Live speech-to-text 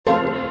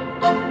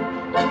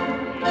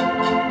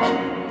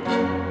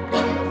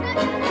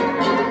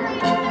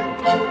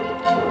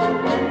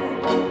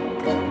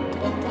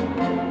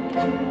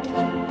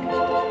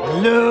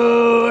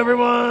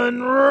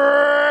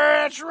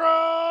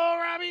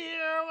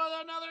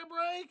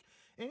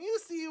and you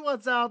see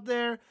what's out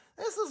there.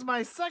 This is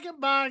my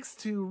second box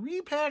to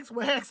Repackaged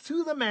Wax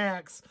to the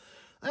Maxx.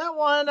 That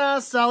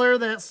one seller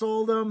that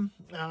sold them,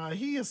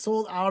 he has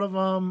sold out of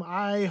them.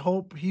 I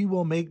hope he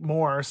will make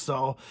more.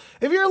 So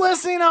if you're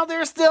listening out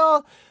there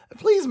still,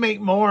 please make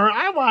more.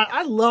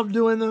 I love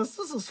doing this.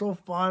 This is so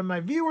fun.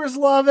 My viewers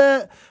love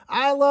it.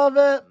 I love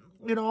it.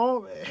 You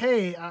know,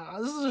 hey,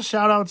 this is a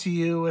shout out to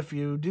you. If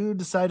you do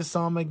decide to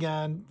sell them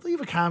again, leave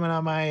a comment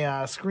on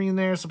my screen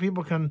there so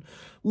people can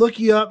look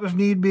you up if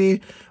need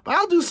be. But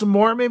I'll do some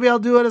more. Maybe I'll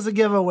do it as a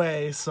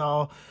giveaway.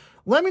 So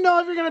let me know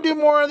if you're going to do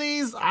more of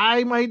these.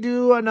 I might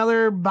do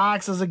another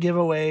box as a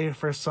giveaway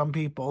for some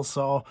people.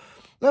 So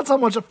that's how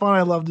much fun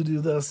I love to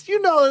do this.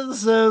 You know what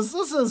this is.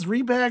 This is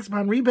repacks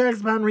upon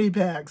repacks upon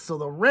repacks. So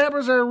the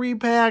wrappers are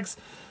repacks.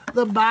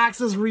 The box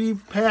is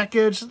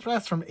repackaged.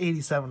 That's from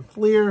 87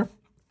 Fleer.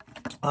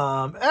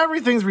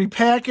 Everything's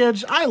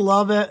repackaged. I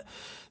love it.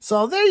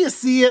 So there you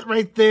see it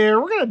right there.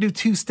 We're going to do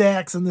 2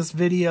 stacks in this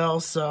video.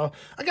 So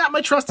I got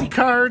my trusty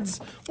cards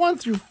 1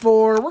 through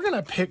 4. We're going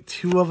to pick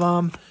 2 of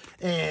them.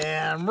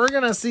 And we're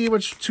going to see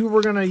which 2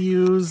 we're going to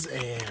use.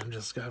 And I'm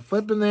just going to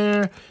flip in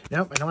there.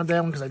 Nope, I don't want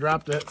that one because I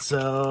dropped it.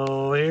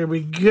 So here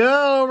we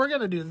go. We're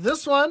going to do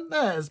this one.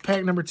 That is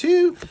pack number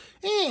 2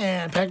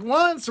 and pack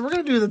 1. So we're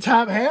going to do the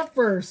top half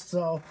first.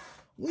 So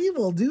we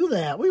will do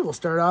that. We will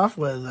start off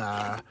with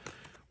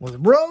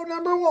row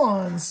number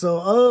 1. So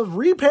of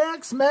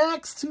Repackaged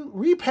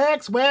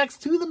Wax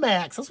to the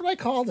Maxx. That's what I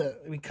called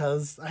it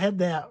because I had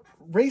that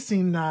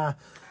racing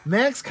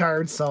Maxx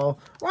card, so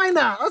why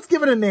not? Let's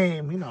give it a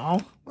name, you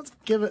know. Let's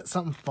give it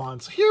something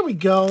fun. So here we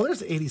go.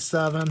 There's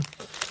 87. And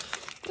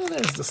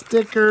there's the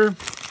sticker.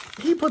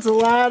 He puts a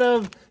lot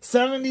of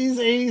 70s,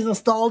 80s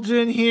nostalgia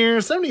in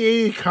here. 70,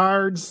 80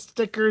 cards,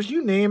 stickers,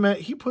 you name it.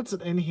 He puts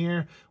it in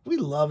here. We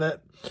love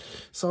it.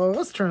 So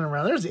let's turn it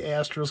around. There's the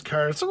Astros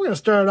card. So we're going to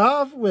start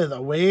off with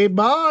a Wade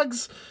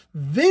Boggs.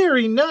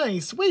 Very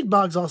nice. Wade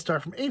Boggs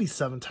All-Star from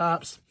 87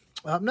 Tops.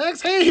 Up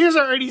next, hey, here's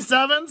our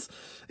 87s.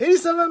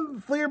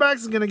 87 Fleer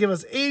box is going to give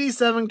us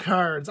 87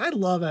 cards. I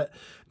love it.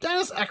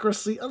 Dennis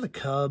Eckersley of the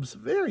Cubs.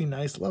 Very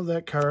nice. Love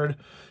that card.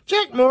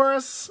 Jack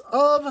Morris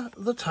of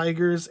the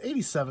Tigers.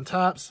 87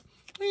 Tops.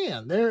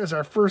 And there is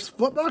our first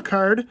football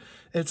card.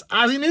 It's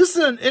Ozzie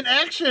Newsome in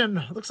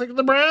action. Looks like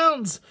the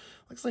Browns.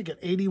 Looks like an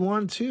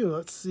 81 too.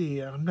 Let's see.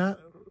 I'm not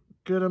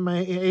good on my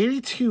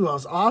 82. I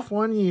was off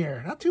 1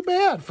 year. Not too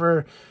bad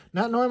for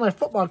not knowing my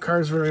football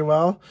cards very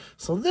well.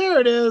 So there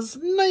it is.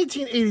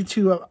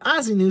 1982 of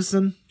Ozzie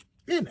Newsome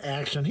in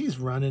action. He's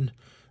running.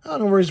 I don't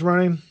know where he's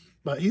running,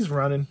 but he's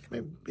running.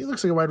 He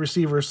looks like a wide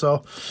receiver.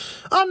 So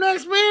up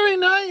next, very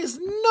nice,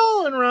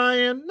 Nolan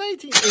Ryan,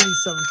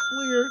 1987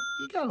 Fleer.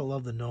 You gotta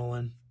love the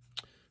Nolan.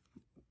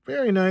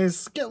 Very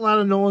nice. Getting a lot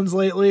of Nolans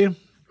lately.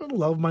 I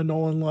love my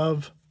Nolan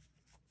love.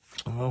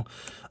 Oh,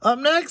 up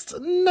next,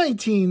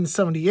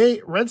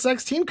 1978 Red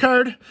Sox team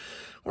card.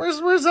 Where's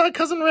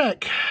Cousin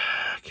Rick?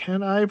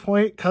 Can I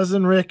point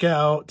Cousin Rick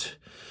out?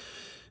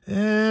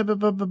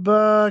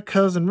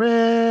 Cousin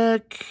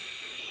Rick.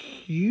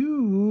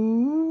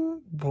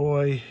 You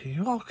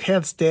all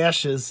had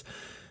stashes.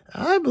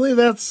 I believe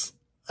that's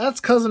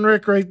Cousin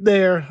Rick right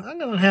there. I'm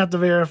gonna have to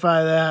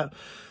verify that.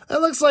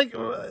 That looks like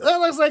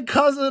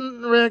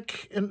Cousin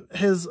Rick in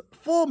his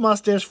full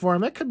mustache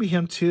form. That could be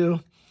him too.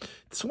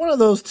 It's one of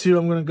those 2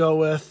 I'm going to go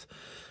with.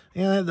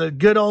 And the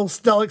good old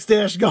Stellic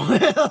stash going in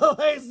the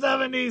late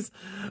 70s.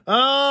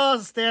 Oh,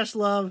 stash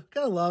love.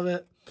 Gotta love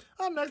it.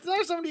 Up next,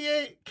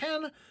 78,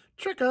 Ken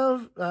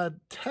Trickov,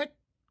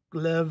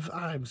 Teklev.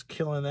 I'm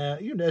killing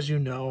that. As you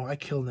know, I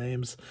kill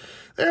names.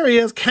 There he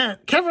is,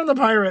 Kevin the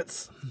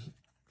Pirates.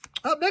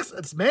 Up next,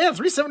 it's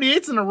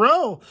 378s in a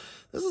row.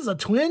 This is a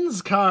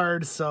Twins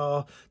card,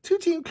 so 2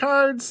 team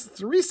cards,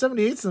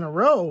 378s in a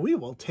row. We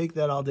will take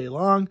that all day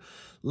long.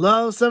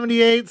 Love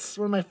 78s,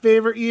 one of my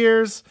favorite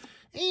years.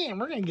 And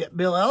we're going to get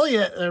Bill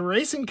Elliott a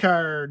racing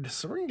card.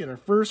 So we're going to get our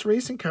first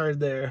racing card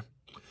there.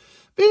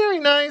 Very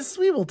nice.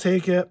 We will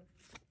take it.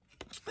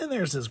 And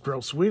there's his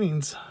gross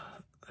winnings.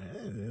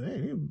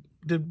 He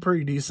did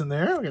pretty decent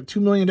there. We got $2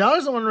 million in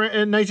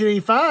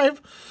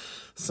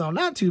 1985. So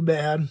not too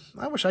bad.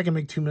 I wish I could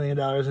make $2 million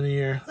in a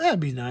year. That'd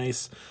be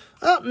nice.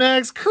 Up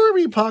next,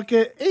 Kirby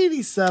Puckett,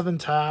 87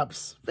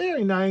 Tops.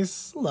 Very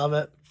nice. Love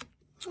it.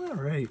 All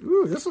right.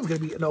 Ooh, this one's going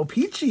to be an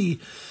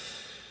O-Peachy.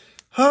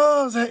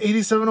 Oh, is that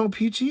 87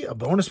 O-Peachy? A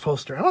bonus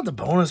poster. I want the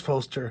bonus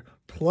poster.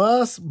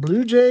 Plus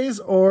Blue Jays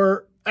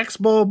or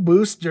Expo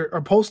booster,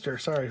 or poster.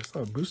 Sorry, it's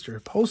not a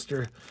booster.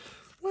 Poster.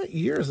 What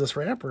year is this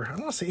wrapper? I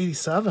want to say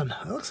 87.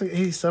 That looks like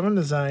 87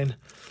 design.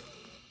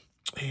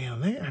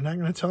 Damn, they are not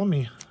going to tell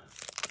me.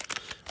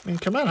 I mean,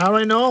 come on. How do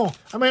I know?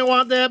 I might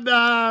want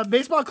that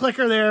baseball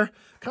clicker there.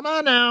 Come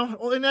on now.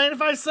 Only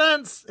 95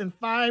 cents and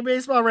 5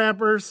 baseball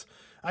wrappers.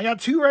 I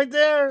got 2 right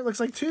there. Looks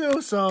like 2.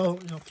 So,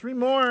 3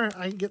 more.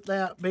 I can get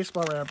that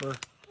baseball wrapper.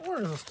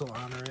 Or is it still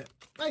honor it?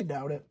 I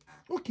doubt it.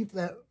 We'll keep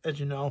that, as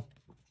you know.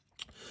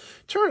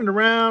 Turn it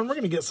around. We're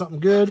going to get something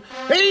good.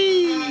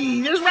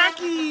 Hey, there's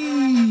Rocky.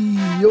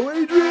 Yo,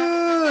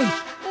 Adrian.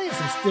 I need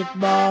some stick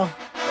ball.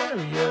 There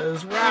he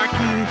is.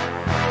 Rocky.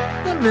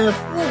 the myth,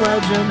 the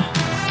legend.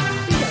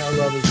 You gotta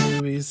love his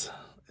movies.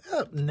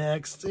 Up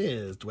next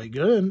is Dwight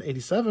Gooden,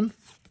 87.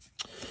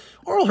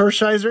 Oral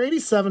Hershiser,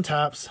 87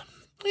 tops.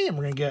 And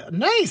we're going to get a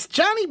nice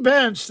Johnny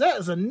Bench. That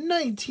is a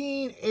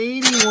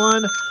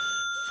 1981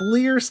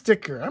 Fleer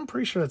sticker. I'm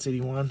pretty sure that's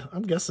 81.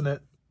 I'm guessing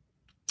it.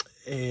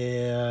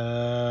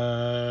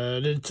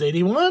 And it's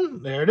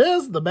 81. There it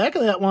is, the back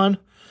of that one.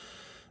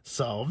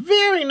 So,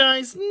 very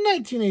nice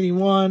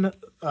 1981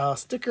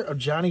 sticker of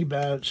Johnny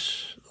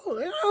Bench. Oh,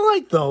 I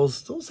like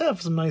those. Those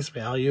have some nice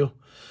value.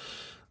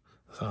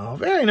 So,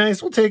 very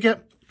nice. We'll take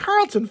it.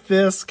 Carlton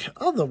Fisk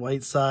of the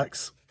White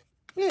Sox.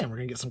 Yeah, we're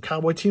going to get some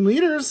Cowboy team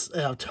leaders.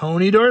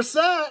 Tony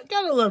Dorsett.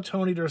 Gotta love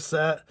Tony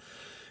Dorsett.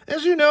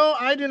 As you know,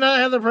 I do not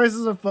have the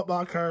prices of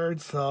football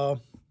cards,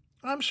 so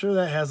I'm sure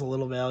that has a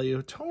little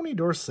value. Tony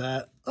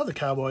Dorsett of the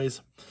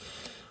Cowboys.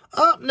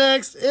 Up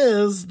next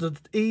is the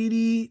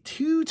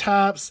 82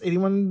 tops,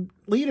 81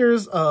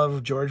 leaders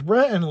of George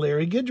Brett and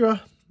Larry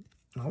Gidra.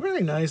 Oh,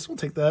 very nice. We'll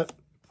take that.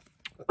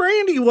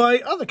 Randy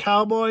White of the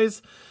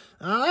Cowboys.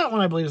 That one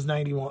I believe is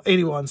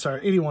 81,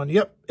 sorry, 81.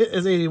 Yep, it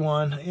is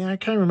 81. Yeah, I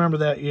kind of remember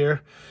that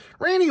year.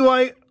 Randy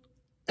White,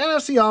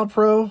 NFC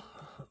All-Pro.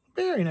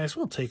 Very nice,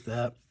 we'll take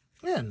that.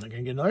 And they're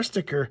going to get another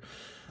sticker.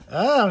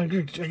 I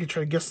can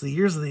try to guess the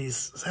years of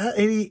these. Is that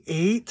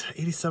 88,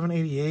 87,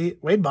 88?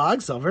 Wade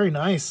Boggs, though, very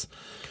nice.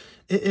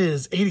 It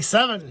is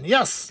 87,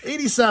 yes,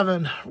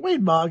 87.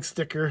 Wade Boggs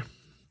sticker.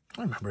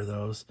 I remember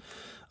those.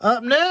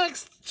 Up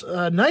next,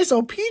 a nice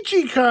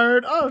O-Pee-Chee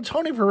card. Oh,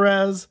 Tony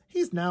Perez.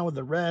 He's now with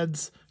the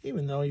Reds,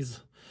 even though it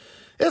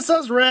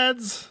says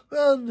Reds.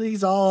 Well,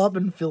 he's all up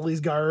in Phillies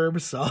garb,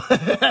 so must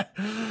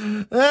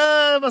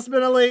have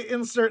been a late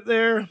insert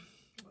there.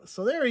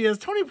 So there he is,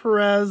 Tony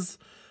Perez,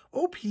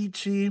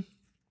 O-Pee-Chee.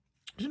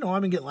 You know,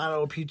 I've been getting a lot of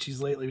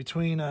O-Pee-Chees lately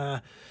between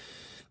the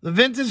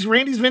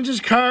Randy's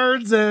vintage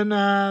cards, and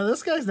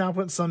this guy's now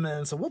putting some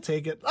in, so we'll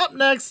take it. Up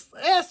next,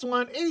 last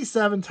one,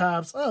 87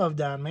 tops of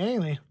Don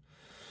Manley.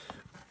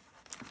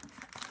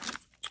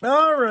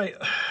 All right,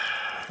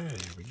 here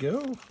we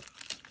go.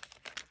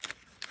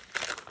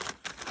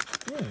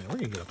 Yeah, we're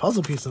going to get a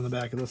puzzle piece in the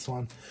back of this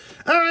one.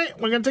 All right,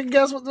 we're going to take a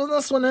guess what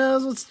this one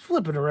is. Let's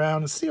flip it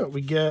around and see what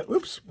we get.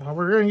 Oops, well,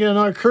 we're going to get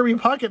another Kirby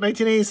Puckett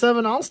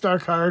 1987 All-Star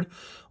card.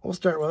 We'll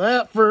start with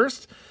that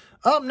first.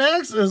 Up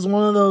next is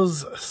one of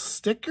those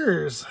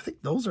stickers. I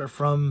think those are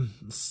from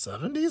the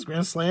 70's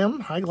Grand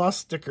Slam high gloss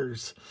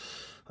stickers.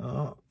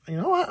 You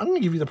know what? I'm gonna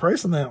give you the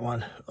price on that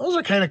one. Those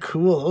are kind of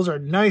cool. Those are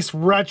nice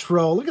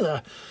retro. Look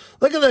at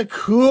the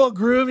cool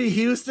groovy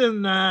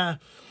Houston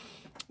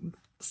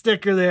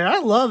sticker there. I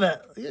love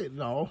it. You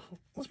know,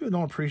 most people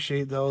don't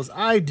appreciate those.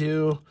 I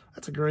do.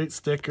 That's a great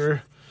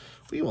sticker.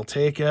 We will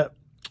take it.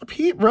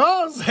 Pete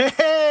Rose.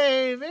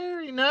 Hey,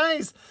 very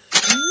nice.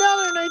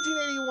 Another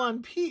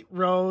 1981 Pete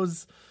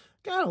Rose.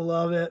 Gotta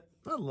love it.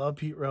 I love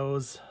Pete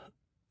Rose.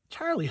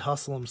 Charlie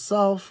Hustle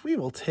himself. We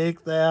will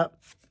take that.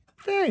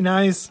 Very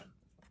nice.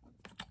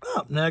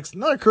 Up next,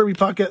 another Kirby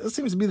Puckett. This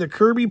seems to be the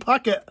Kirby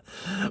Puckett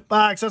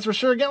box. That's for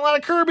sure. Getting a lot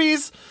of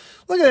Kirby's.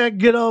 Look at that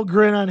good old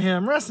grin on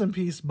him. Rest in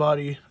peace,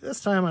 buddy.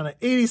 This time on an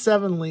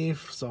 87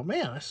 Leaf. So,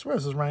 man, I swear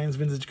this is Ryan's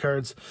Vintage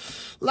Cards.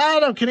 A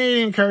lot of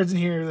Canadian cards in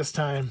here this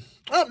time.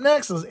 Up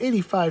next is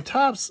 85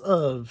 tops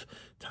of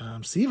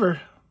Tom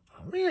Seaver.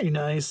 Very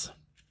nice.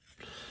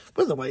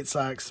 With the White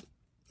Sox.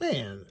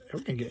 Man, we're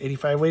going to get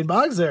 85 Wade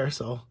Boggs there.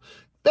 So,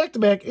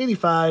 back-to-back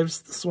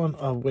 85s. This one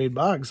of Wade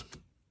Boggs.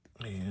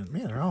 And,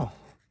 man, they're all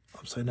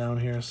upside down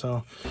here.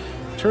 So,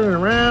 turn it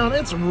around.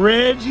 It's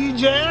Reggie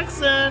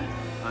Jackson.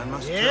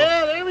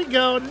 Yeah, there we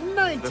go.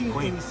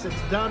 1986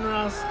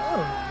 Donruss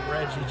of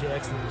Reggie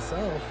Jackson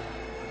himself.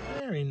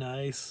 Very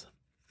nice.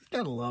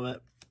 Gotta love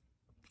it.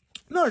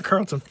 Another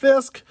Carlton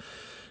Fisk.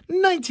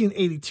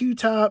 1982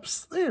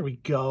 tops. There we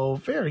go.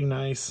 Very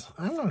nice.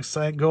 I'm going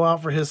to go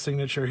out for his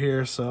signature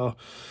here. So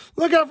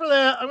look out for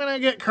that. I'm going to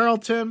get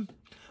Carlton.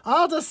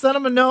 I'll just send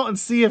him a note and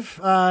see if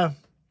I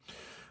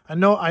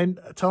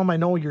tell him I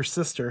know your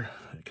sister.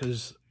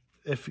 Because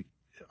if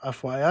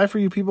FYI for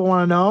you people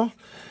want to know,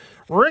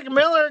 Rick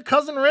Miller,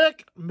 cousin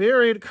Rick,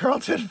 married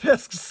Carlton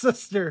Fisk's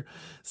sister.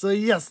 So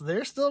yes,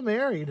 they're still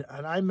married.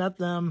 And I met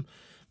them,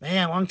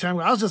 man, a long time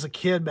ago. I was just a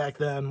kid back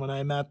then when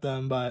I met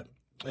them, but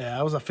yeah,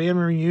 it was a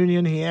family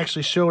reunion. He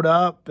actually showed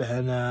up,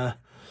 and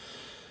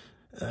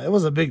it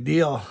was a big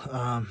deal.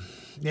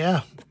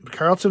 Yeah,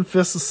 Carlton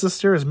Fisk's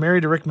sister is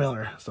married to Rick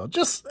Miller. So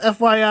just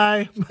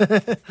FYI.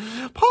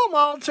 Paul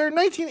Molitor,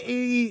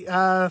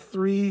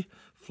 1983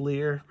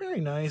 Fleer. Very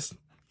nice.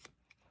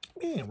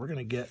 And we're going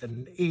to get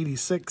an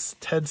 86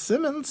 Ted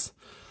Simmons.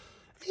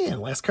 And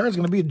last card is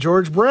going to be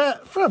George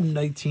Brett from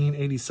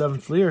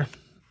 1987 Fleer.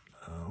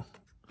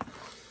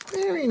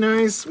 Very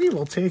nice. We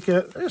will take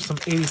it. There's some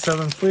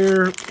 87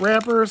 Fleer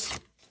wrappers.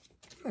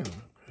 We're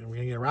going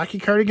to get a Rocky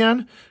card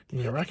again. You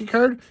get a Rocky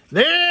card?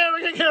 There,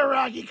 we're going to get a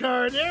Rocky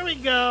card. There we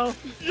go.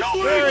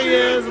 There he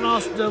is. And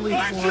also Dudley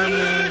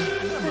Foreman.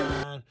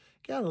 Come on.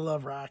 Gotta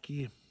love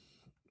Rocky.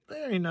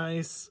 Very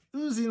nice.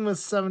 Oozing with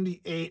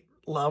 78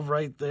 love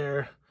right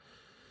there.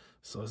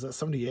 So is that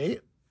 78?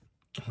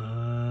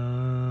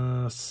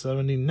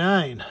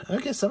 79.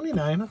 Okay,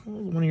 79.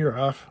 One year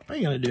off. What are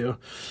you going to do?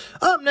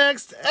 Up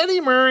next,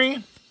 Eddie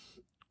Murray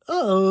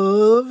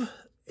of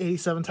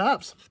 87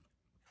 Tops.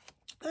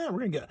 Yeah, we're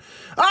going to get...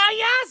 Oh,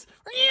 yes!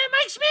 We're going to get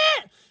Mike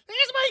Schmidt!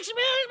 Here's Mike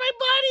Schmidt! Here's my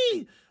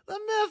buddy! The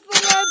myth, the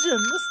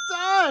legend, the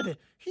stud.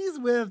 He's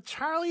with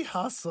Charlie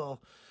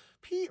Hustle,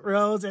 Pete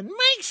Rose, and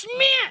Mike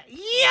Schmidt!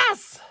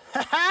 Yes!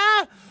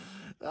 I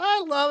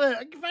love it.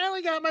 I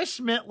finally got my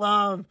Schmidt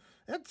love.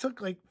 It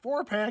took like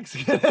 4 packs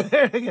to get in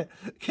there to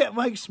get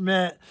Mike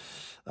Schmidt.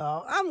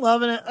 I'm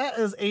loving it. That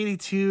is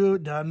 82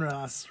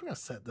 Donruss. We're going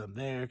to set them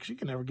there because you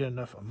can never get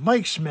enough of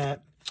Mike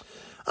Schmidt.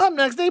 Up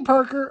next, Dave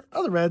Parker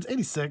of the Reds,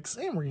 86.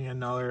 And we're going to get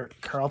another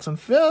Carlton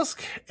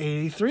Fisk,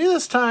 83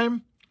 this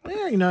time.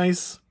 Very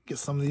nice. Get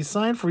some of these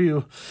signed for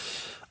you.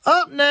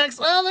 Up next,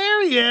 oh,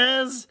 there he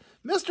is.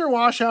 Mr.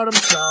 Washout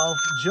himself,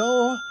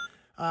 Joe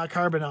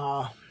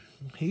Carbonell.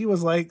 He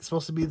was like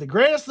supposed to be the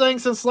greatest thing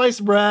since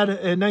sliced bread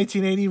in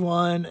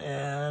 1981,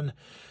 and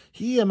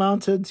he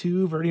amounted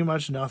to pretty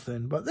much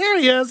nothing. But there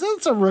he is.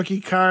 It's a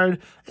rookie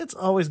card. It's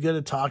always good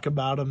to talk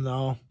about him,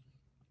 though.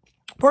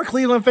 Poor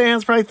Cleveland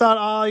fans probably thought,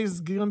 oh, he's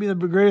going to be the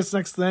greatest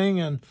next thing,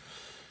 and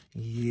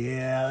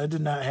yeah, it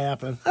did not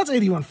happen. That's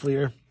 81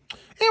 Fleer.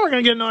 And we're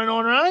going to get another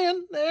Nolan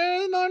Ryan.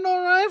 There's another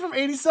Nolan Ryan from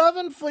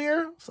 87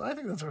 Fleer. So I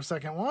think that's our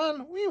second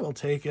one. We will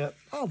take it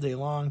all day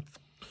long.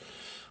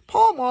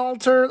 Paul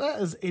Molitor,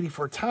 that is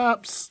 84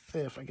 Tops.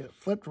 If I get it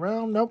flipped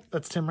around, nope,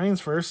 that's Tim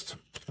Raines first.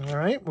 All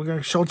right, we're going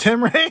to show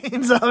Tim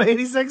Raines of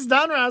 86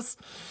 Donruss.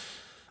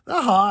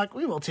 The Hawk,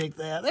 we will take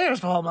that. There's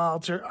Paul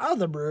Molitor of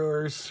the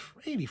Brewers,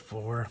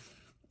 84.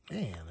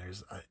 And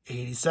there's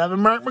 87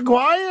 Mark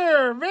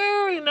McGwire.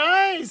 Very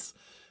nice.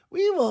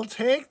 We will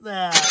take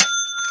that.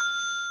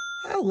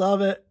 I love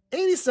it.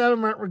 87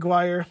 Mark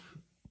McGwire.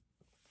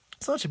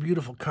 Such a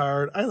beautiful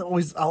card. I'll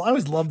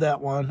always love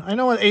that one. I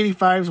know an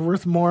 85 is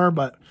worth more,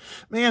 but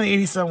man, the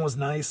 87 was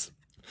nice.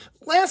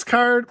 Last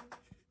card,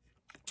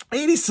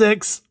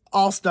 86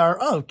 All-Star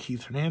of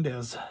Keith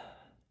Hernandez.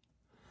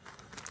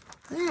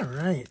 All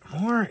right,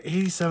 more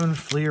 87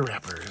 Fleer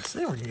wrappers.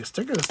 There, we're gonna get a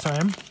sticker this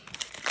time.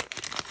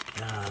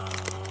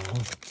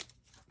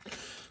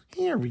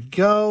 Here we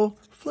go.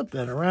 Flip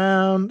that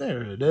around.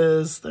 There it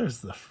is. There's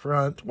the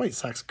front. White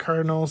Sox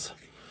Cardinals.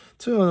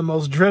 Two of the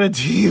most dreaded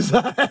teams.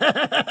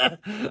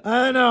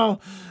 I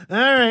know. All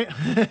right.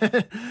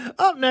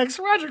 Up next,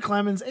 Roger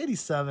Clemens,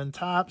 87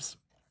 Tops.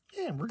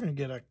 And we're going to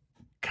get a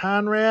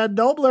Conrad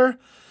Dobler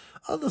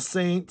of the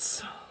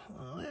Saints.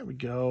 Oh, there we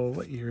go.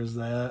 What year is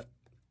that?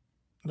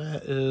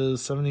 That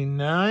is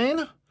 79.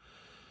 I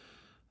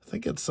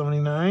think it's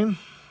 79.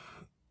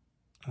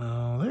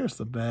 Oh, there's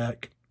the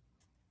back.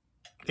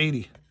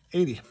 80.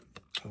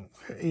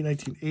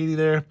 1980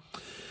 there.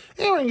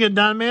 And we're going to get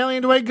Don Manley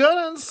and Dwight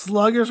Gooden,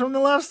 sluggers from the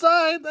left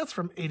side. That's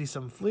from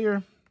 87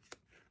 Fleer.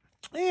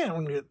 And we're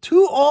going to get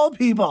 2 old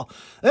people.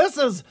 This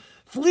is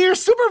Fleer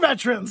Super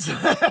Veterans.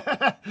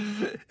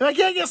 If I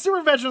can't get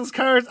Super Veterans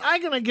cards,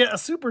 I'm going to get a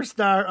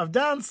superstar of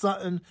Don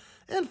Sutton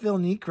and Phil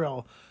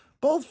Niekro.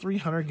 Both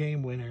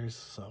 300-game winners.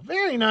 So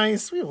very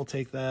nice. We will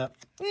take that.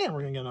 And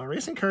we're going to get a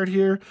racing card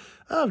here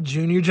of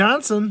Junior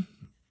Johnson.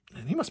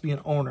 And he must be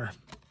an owner.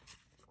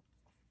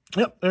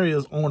 Yep, there he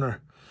is,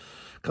 owner.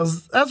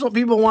 Because that's what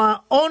people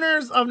want.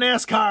 Owners of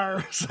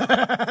NASCARs.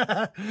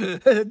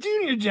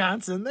 Junior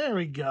Johnson. There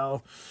we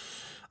go.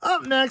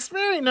 Up next,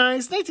 very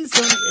nice,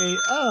 1978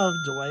 of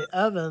Dwight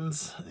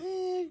Evans.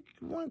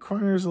 One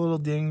corner is a little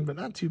dinged, but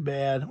not too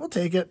bad. We'll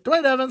take it.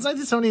 Dwight Evans,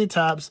 1978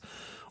 Tops.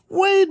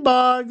 Wade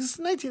Boggs,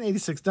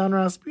 1986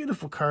 Donruss.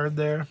 Beautiful card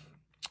there.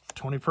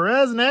 Tony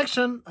Perez in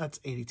action. That's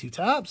 82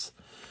 Tops.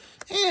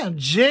 And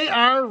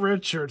J.R.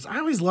 Richards. I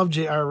always love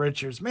J.R.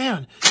 Richards.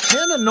 Man,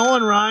 him and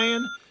Nolan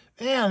Ryan.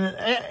 Man,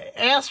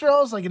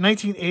 Astros, like in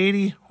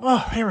 1980.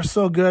 Oh, they were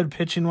so good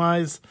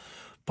pitching-wise.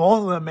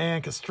 Both of them,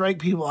 man, could strike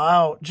people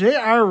out.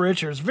 J.R.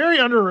 Richards, very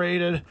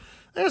underrated.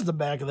 There's the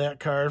back of that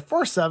card.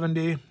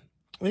 470.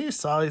 You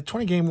saw it.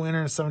 20-game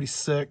winner in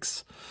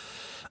 76.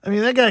 I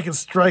mean, that guy can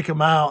strike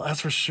him out. That's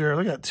for sure.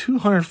 Look at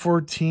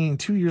 214,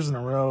 2 years in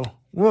a row.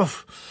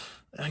 Woof.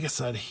 Like I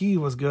said, he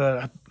was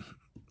good.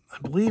 I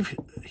believe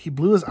he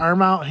blew his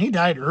arm out, and he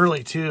died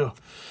early, too.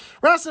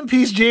 Rest in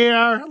peace, JR.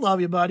 I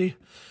love you, buddy.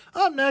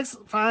 Up next,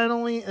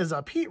 finally, is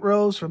a Pete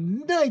Rose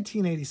from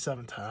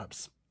 1987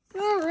 Tops.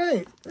 All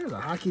right. There's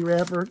a hockey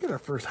wrapper. Get our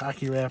first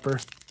hockey wrapper.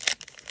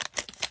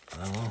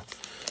 Now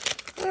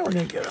we're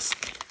going to get us.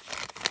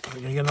 We're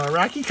going to get another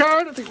Rocky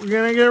card. I think we're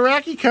going to get a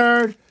Rocky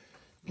card.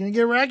 Gonna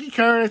get a Rocky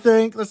card, I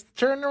think. Let's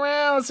turn it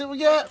around. Let's see what we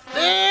got.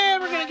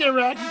 And we're gonna get a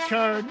Rocky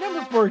card.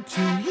 Number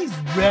 14. He's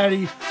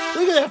ready.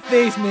 Look at that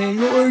face, man.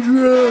 You know,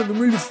 Adrian,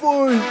 I'm ready to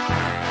fight.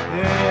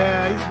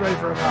 Yeah, he's ready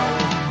for a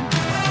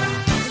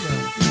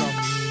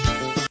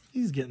battle.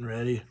 He's getting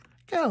ready.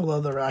 Gotta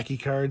love the Rocky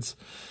cards.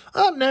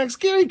 Up next,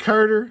 Gary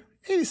Carter,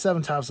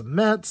 87 Tops of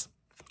Mets.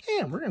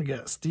 And we're gonna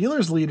get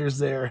Steelers leaders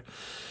there.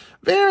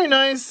 Very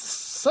nice.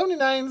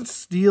 79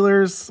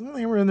 Steelers.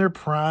 They were in their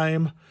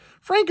prime.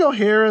 Franco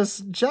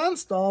Harris, John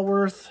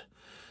Stallworth,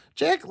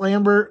 Jack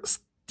Lambert,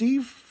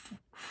 Steve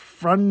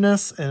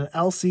Frundness and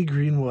LC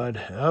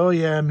Greenwood. Oh,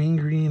 yeah, mean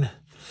green.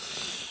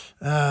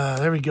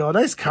 There we go.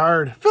 Nice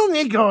card. Phil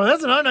Necro.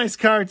 That's another nice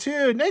card, too.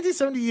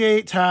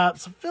 1978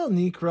 Topps. Phil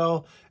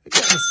Necro. We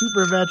got the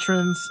super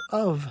veterans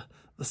of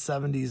the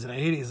 70s and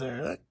 80s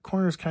there. That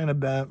corner's kind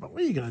of bent, but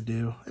what are you going to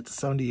do? It's a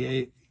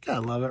 78. You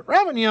got to love it.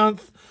 Robin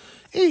Yount,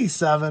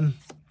 87.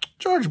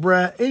 George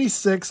Brett,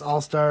 86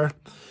 All-Star.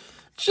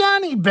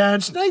 Johnny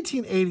Bench,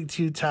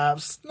 1982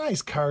 Topps.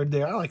 Nice card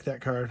there. I like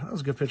that card. That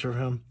was a good picture of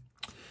him.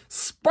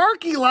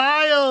 Sparky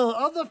Lyle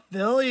of the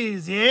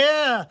Phillies.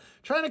 Yeah.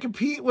 Trying to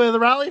compete with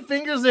Raleigh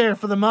Fingers there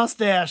for the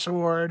Mustache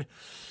Award.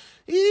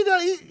 He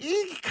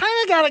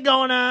kind of got it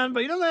going on,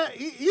 but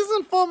he's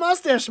in full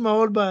mustache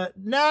mode, but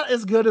not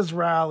as good as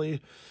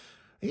Raleigh.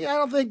 Yeah, I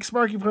don't think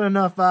Sparky put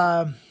enough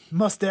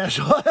mustache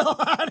oil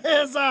on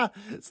his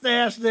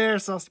stash there.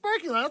 So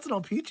Sparky, that's an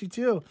old peachy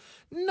too.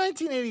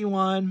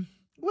 1981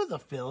 with the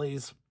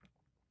Phillies.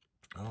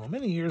 Oh,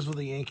 many years with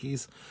the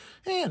Yankees.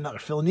 And another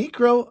Phil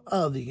Necro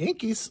of the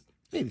Yankees,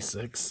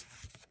 86.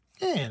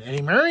 And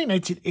Eddie Murray,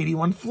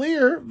 1981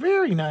 Fleer.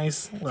 Very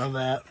nice. Love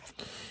that.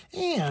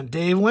 And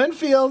Dave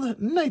Winfield,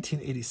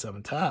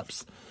 1987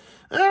 Topps.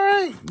 All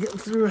right, getting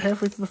through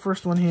halfway through the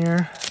first one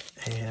here.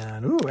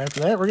 And, ooh, after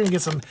that, we're going to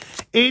get some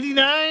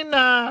 89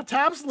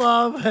 Topps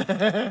love. All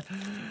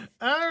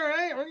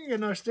right, we're going to get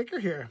another sticker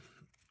here.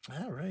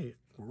 All right.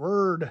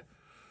 Word,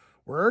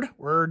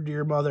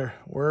 dear mother.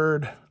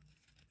 Word.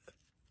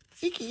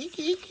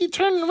 Iki,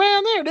 turning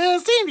around. There it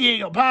is. San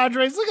Diego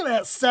Padres. Look at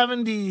that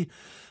 70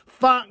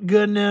 font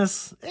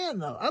goodness.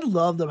 And I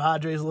love the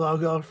Padres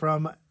logo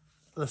from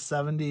the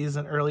 70s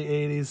and early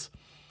 80s.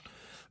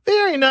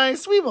 Very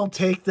nice. We will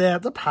take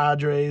that. The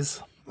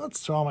Padres.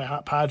 Let's throw my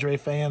hot Padre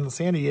fan in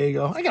San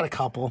Diego. I got a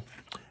couple.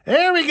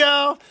 There we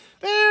go.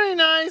 Very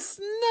nice.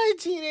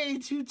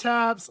 1982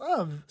 Topps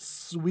of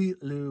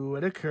Sweet Lou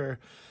Whitaker.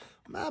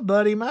 My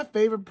buddy, my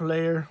favorite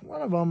player.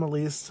 One of them at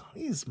least.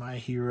 He's my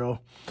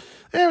hero.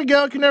 There we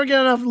go. Can never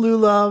get enough Lou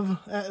love.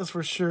 That is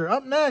for sure.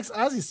 Up next,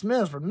 Ozzie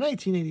Smith from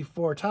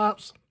 1984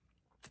 Topps.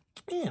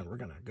 And we're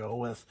going to go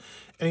with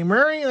Eddie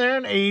Murray there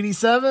in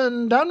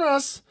 87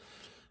 Donruss.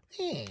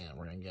 And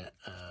we're going to get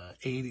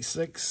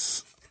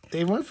 86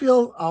 Dave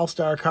Winfield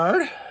All-Star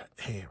card.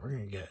 And we're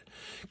going to get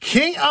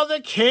King of the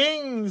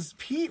Kings,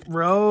 Pete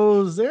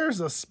Rose. There's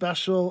a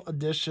special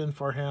edition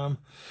for him.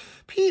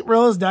 Pete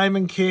Rose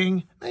Diamond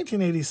King,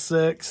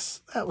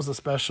 1986. That was a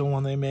special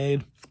one they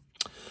made.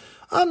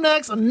 Up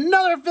next,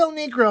 another Phil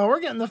Necro. We're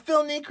getting the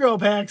Phil Necro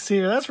packs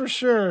here, that's for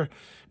sure.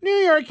 New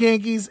York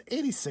Yankees,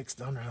 86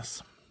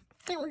 Donruss.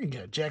 And we're going to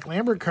get a Jack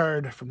Lambert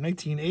card from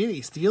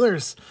 1980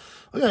 Steelers.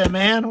 Look at that,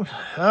 man.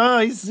 Oh,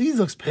 he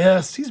looks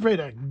pissed. He's ready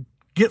to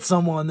get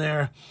someone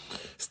there.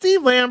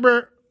 Steve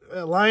Lambert,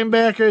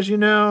 linebacker, as you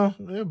know.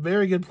 A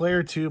very good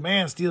player, too.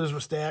 Man, Steelers were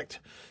stacked.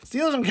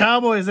 Steelers and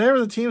Cowboys, they were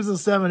the teams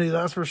of the 70s,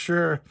 that's for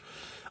sure.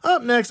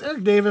 Up next,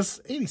 Eric Davis,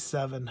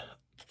 87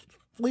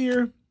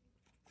 Fleer.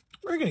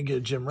 We're going to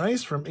get Jim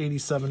Rice from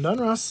 87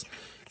 Donruss.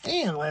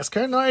 And last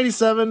card,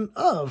 87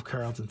 of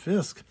Carlton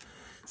Fisk.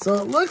 So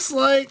it looks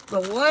like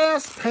the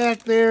last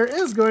pack there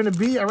is going to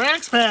be a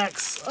Rax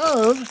Packs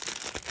of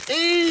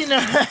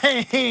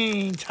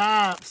 89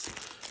 Topps.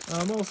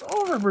 Most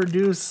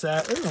overproduced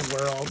set in the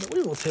world, but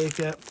we will take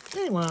it.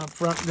 Anyone up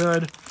front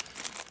good.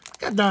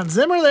 Got Don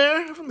Zimmer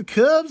there from the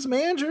Cubs,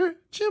 manager.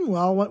 Jim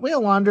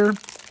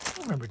Whalewander.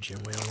 I remember Jim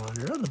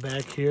Whalewander on the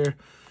back here.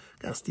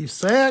 Got Steve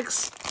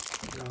Sachs.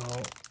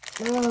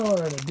 I don't know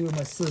what to do with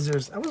my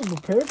scissors. I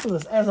wasn't prepared for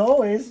this, as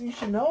always. You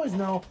should always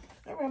know.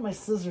 I don't have my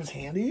scissors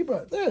handy,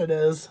 but there it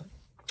is.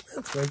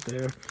 That's right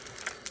there.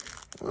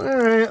 All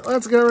right,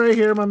 let's go right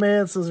here. My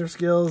mad scissor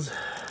skills.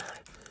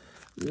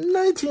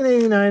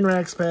 1989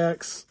 Rax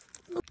Packs.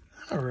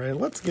 All right,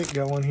 let's get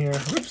going here.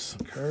 Oops,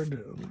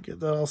 card. Get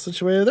that all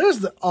situated. There's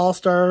the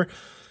All-Star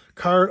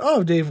card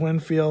of Dave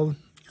Winfield.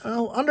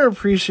 Oh,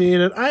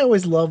 underappreciated. I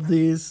always love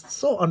these.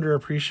 So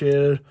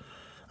underappreciated.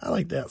 I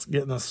like that,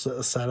 getting a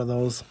set of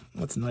those.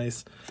 That's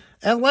nice.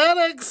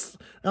 Athletics.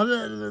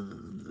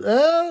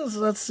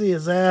 Let's see.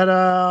 Is that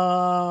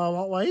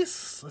Walt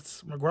Weiss?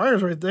 That's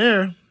McGuire's right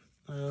there.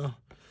 I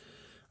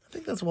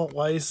think that's Walt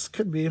Weiss.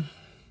 Could be. I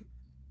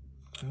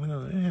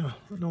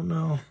don't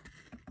know.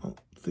 I don't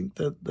think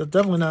that's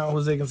definitely not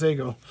Jose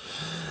Canseco.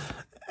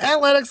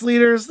 Athletics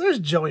leaders. There's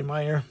Joey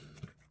Meyer.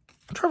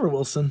 Trevor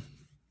Wilson.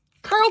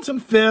 Carlton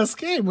Fisk.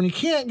 Hey, when you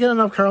can't get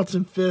enough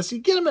Carlton Fisk, you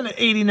get him in an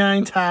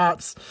 89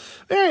 Topps.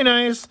 Very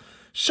nice.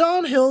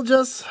 Sean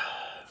Hilgess.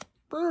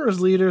 Brewers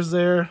leaders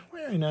there.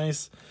 Very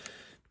nice.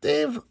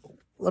 Dave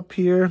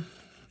Lapierre.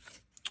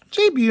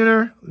 Jay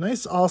Buhner.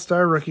 Nice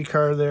all-star rookie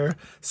card there.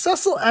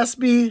 Cecil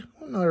Espy.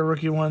 Another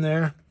rookie one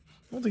there.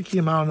 I don't think he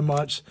amounted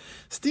much.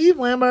 Steve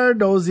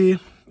Lamardozzi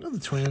of the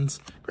Twins.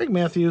 Greg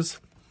Matthews.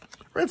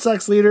 Red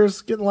Sox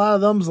leaders. Getting a lot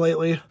of thumbs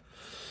lately.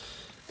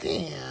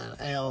 And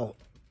Al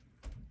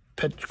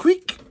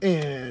Petquick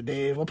and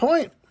Dave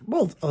LaPointe.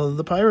 Both of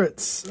the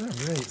Pirates. All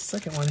right,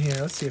 second one here.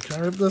 Let's see.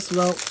 Can I rip this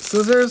without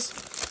scissors?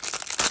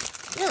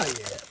 Oh,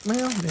 yeah.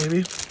 Well,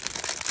 maybe.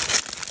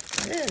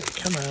 Hey,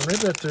 come on.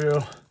 Rip it through.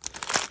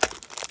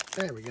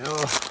 There we go.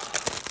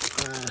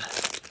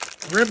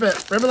 Rip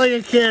it like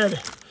a kid.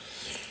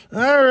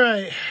 All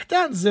right,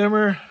 Don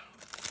Zimmer,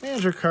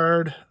 manager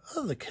card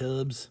of the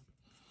Cubs.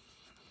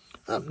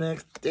 Up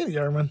next, Danny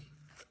Darman,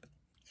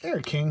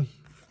 Eric King,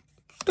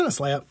 Dennis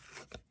Lapp,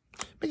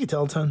 Mickey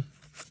Telton,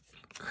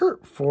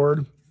 Kurt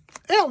Ford,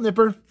 Al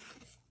Nipper,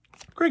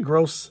 Greg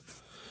Gross,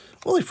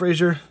 Willie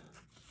Frazier,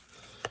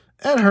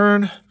 Ed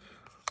Hearn,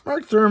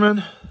 Mark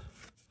Thurman,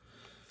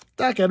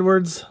 Doc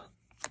Edwards,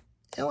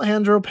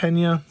 Alejandro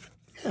Pena,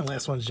 and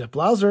last one's Jeff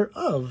Blauser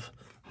of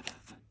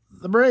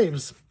the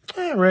Braves.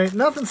 All right,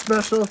 nothing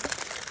special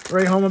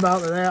right home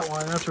about that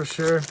one, that's for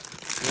sure.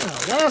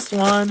 Now, last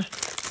one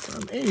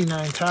from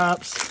 89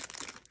 Tops.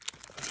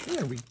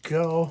 Here we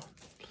go.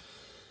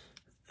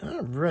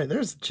 All right,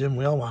 there's Jim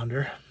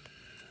Whalewander.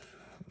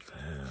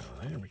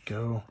 There we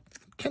go.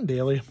 Ken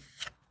Daly,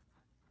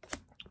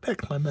 Pat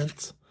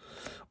Clements,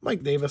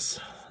 Mike Davis,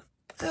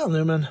 Al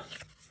Newman,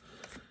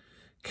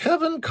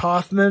 Kevin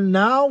Kaufman,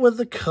 now with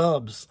the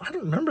Cubs. I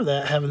don't remember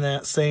that having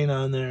that saying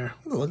on there.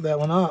 I'm gonna look that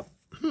one up.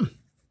 I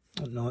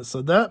didn't know it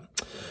said that.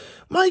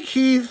 Mike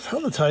Heath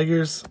of the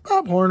Tigers,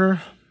 Bob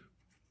Horner,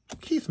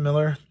 Keith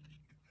Miller,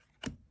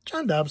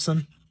 John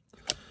Dobson,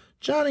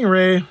 Johnny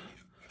Ray,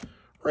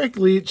 Rick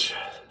Leach,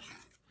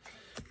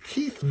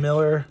 Keith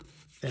Miller,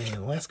 and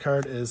the last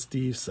card is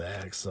Steve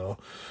Sachs. So,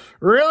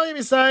 really,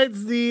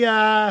 besides the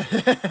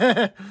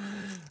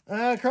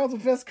Carlton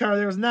Fisk card,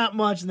 there was not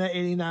much in that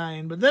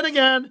 89. But then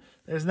again,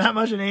 there's not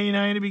much in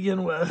 89 to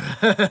begin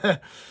with.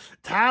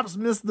 Tops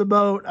missed the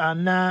boat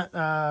on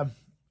not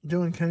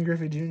doing Ken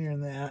Griffey Jr.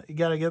 in that. You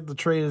got to get the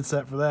traded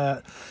set for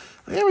that.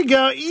 There we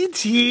go.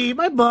 E.T.,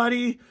 my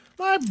buddy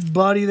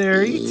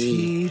there,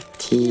 E.T.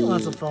 He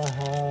wants to phone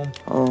home.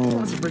 He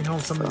wants to bring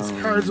home some of these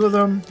cards with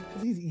him.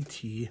 He's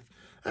E.T.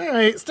 All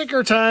right,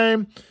 sticker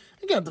time.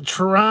 You got the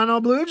Toronto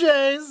Blue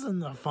Jays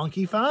and the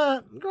funky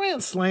font.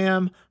 Grand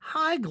Slam.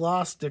 High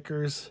gloss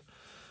stickers.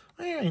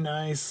 Very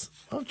nice.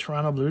 Love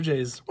Toronto Blue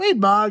Jays. Wade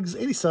Boggs,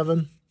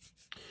 87.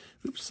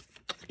 Oops.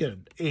 Get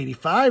an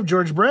 85.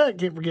 George Brett,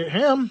 can't forget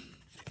him.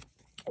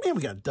 And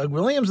we got Doug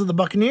Williams of the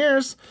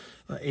Buccaneers.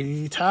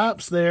 80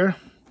 Tops there.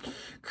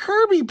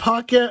 Kirby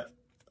Puckett,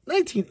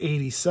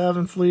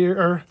 1987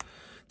 Fleer.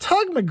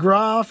 Tug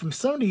McGraw from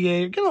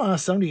 78. Get a lot of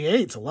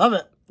 78s. Love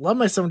it. Love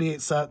my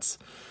 78 sets.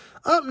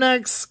 Up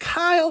next,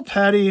 Kyle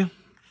Petty,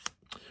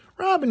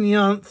 Robin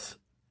Yount,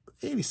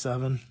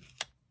 87,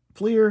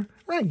 Fleer,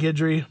 Ryan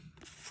Guidry,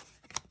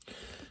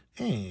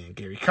 and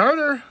Gary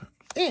Carter,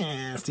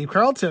 and Steve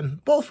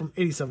Carlton, both from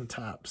 87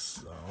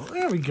 Tops. So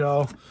there we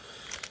go.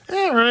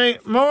 All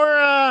right,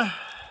 more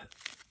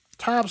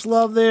Tops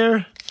love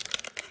there.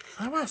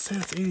 I want to say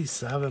it's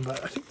 87,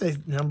 but I think they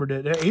numbered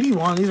it.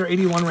 81. These are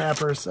 81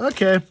 wrappers.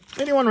 Okay,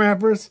 81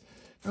 wrappers.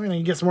 I'm going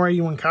to get some more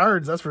 81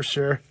 cards, that's for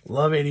sure.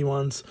 Love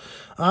 81s.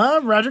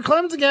 Roger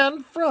Clemens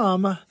again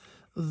from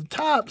the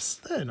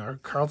Tops. And our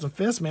Carlton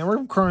Fisk, man.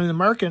 We're cornering the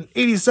market.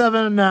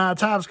 87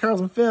 Tops,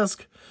 Carlton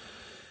Fisk.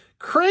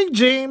 Craig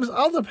James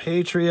of the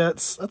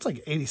Patriots. That's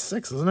like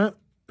 86, isn't it?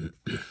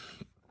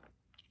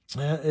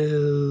 That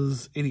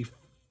is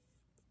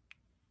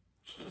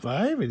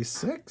 85,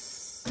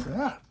 86?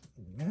 Yeah,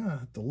 I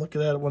have to look at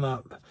that one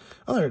up.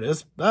 Oh, there it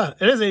is.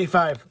 It is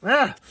 85.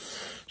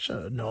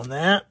 Should have known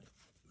that.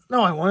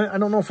 No, I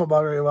don't know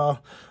football very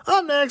well.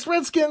 Up next,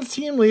 Redskins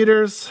team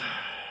leaders.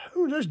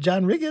 Ooh, there's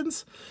John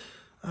Riggins,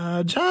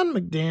 John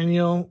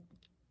McDaniel,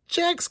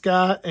 Jack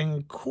Scott,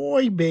 and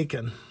Coy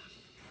Bacon.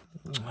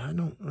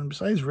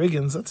 Besides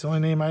Riggins, that's the only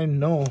name I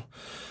know.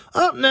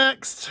 Up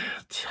next,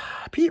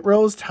 Pete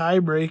Rose,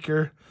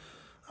 tiebreaker.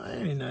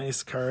 Very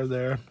nice card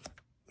there.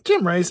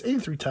 Jim Rice,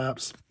 83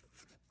 Tops.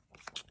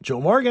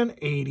 Joe Morgan,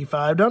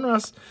 85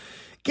 Donruss.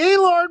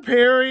 Gaylord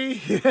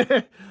Perry,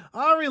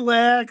 all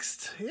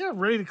relaxed. Yeah,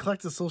 ready to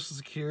collect a Social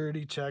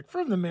Security check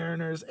from the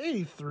Mariners,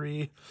 83.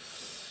 Hey,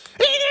 there's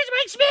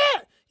Mike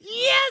Schmidt!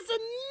 Yes,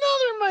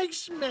 another Mike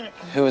Schmidt.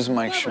 Who is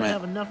Mike Schmidt? You never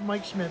have enough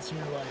Mike Schmidts in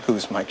your life.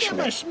 Who's Mike Schmidt?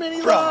 My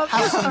Schmitty Bro, love.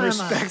 have some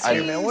respect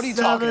here, man. What are you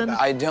talking about?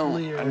 I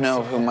don't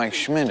know who Mike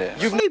Schmidt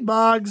is. Wade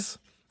Boggs.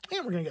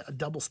 And we're going to get a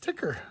double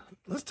sticker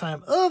this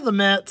time of the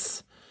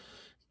Mets.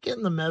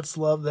 Getting the Mets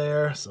love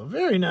there. So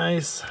very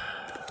nice.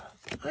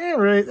 All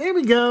right, there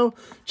we go.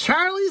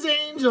 Charlie's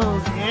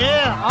Angels.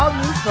 Yeah, all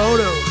new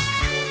photos.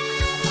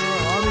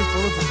 Oh, all new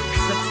photos of the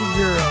sexy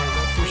girl,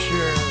 that's for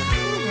sure.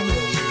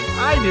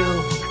 I do.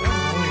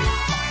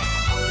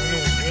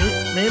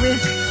 Maybe.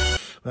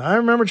 But I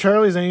remember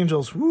Charlie's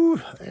Angels.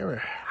 Woo, they were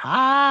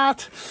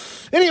hot.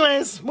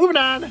 Anyways, moving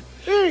on.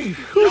 Hey,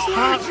 who's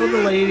hot for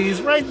the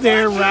ladies? Right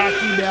there,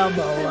 Rocky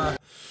Balboa.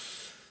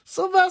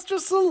 Sylvester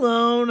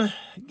Stallone.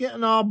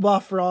 Getting all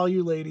buff for all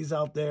you ladies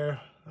out there.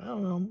 I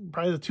don't know,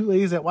 probably the two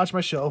ladies that watch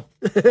my show.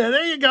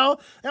 There you go.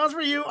 That was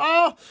for you.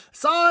 Oh,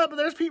 saw it, but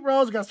there's Pete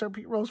Rose. We got to start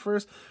Pete Rose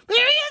first. There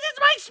he is. It's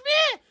Mike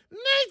Schmidt.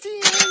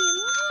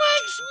 1980.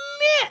 Mike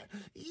Schmidt.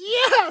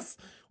 Yes.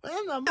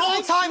 And the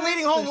all-time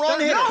leading home run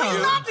hitter. No,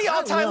 he's not the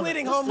all-time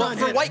leading home run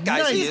hitter. For white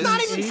guys, he's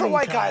not even for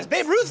white guys.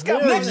 Babe Ruth's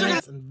got very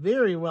nice and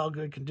very well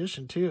good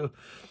condition, too.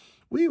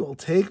 We will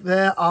take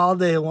that all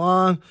day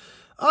long.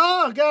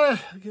 Oh,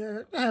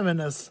 having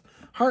this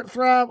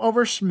heartthrob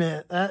over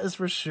Schmidt. That is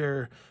for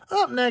sure.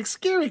 Up next,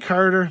 Gary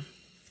Carter.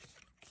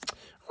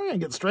 We're going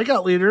to get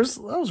strikeout leaders.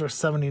 Those are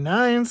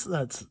 79s.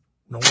 That's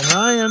Nolan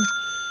Ryan.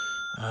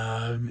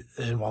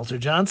 And Walter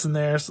Johnson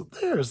there. So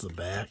there's the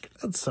back.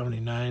 That's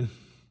 79.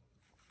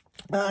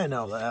 I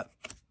know that.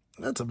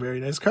 That's a very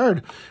nice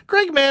card.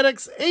 Greg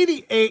Maddux,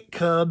 88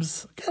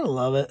 Cubs. Gotta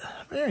love it.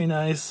 Very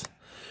nice.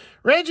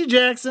 Reggie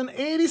Jackson,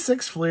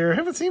 86 Fleer.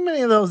 Haven't seen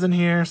many of those in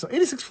here. So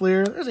 86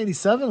 Fleer. There's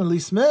 87 and Lee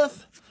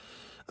Smith.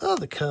 Oh,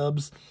 the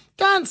Cubs.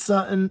 Don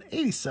Sutton,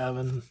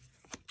 87.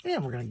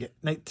 And we're going to get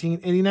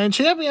 1989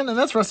 champion. And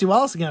that's Rusty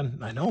Wallace again.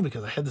 I know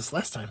because I had this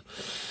last time.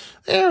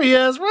 There he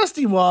is.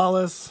 Rusty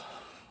Wallace.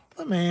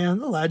 The man,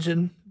 the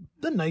legend.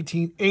 The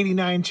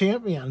 1989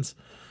 champions.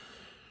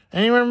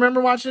 Anyone remember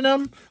watching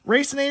them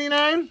race in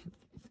 89?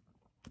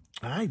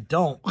 I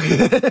don't.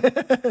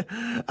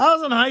 I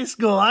was in high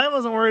school. I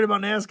wasn't worried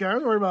about NASCAR. I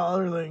was worried about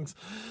other things.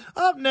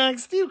 Up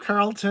next, Steve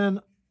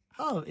Carlton.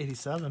 Oh,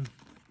 87.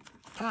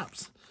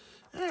 Tops.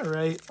 All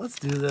right, let's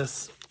do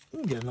this. We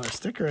can get another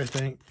sticker, I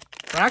think.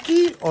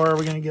 Rocky, or are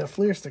we going to get a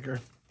Fleer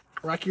sticker?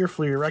 Rocky or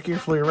Fleer? Rocky or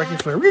Fleer? Rocky or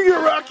Fleer? We're going to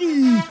get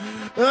Rocky!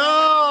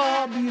 Oh,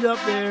 all beat up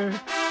there.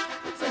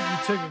 Looks like you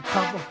took a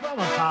couple from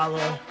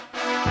Apollo.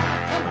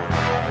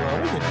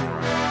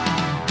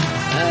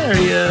 There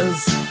he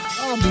is.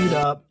 All beat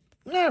up.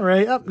 All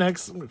right, up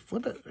next. I'm going to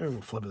flip it.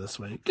 We'll flip it this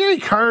way. Gary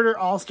Carter,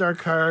 All-Star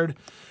card.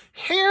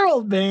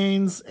 Harold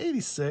Baines,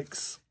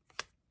 86.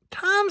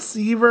 Tom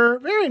Seaver,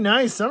 very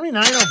nice.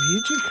 79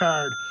 Obuchi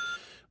card.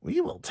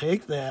 We will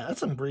take that.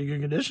 That's in pretty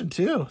good condition,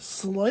 too.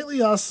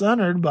 Slightly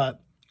off-centered,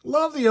 but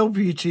love the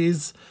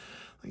Obuchis.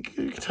 You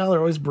can tell they're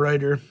always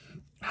brighter.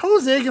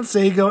 Jose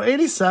Canseco,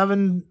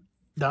 87.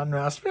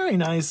 Donruss, very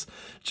nice.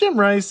 Jim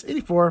Rice,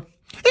 84.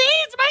 Hey,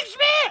 it's Mike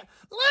Schmidt!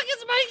 Look,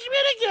 it's Mike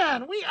Schmidt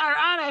again. We are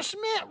on a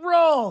Schmidt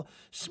roll.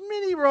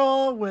 Schmitty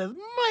roll with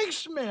Mike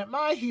Schmidt,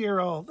 my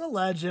hero, the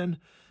legend,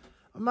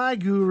 my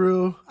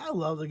guru. I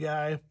love the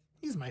guy.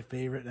 He's my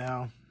favorite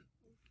now.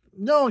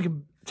 No one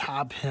can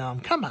top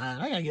him. Come on,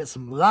 I gotta get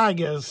some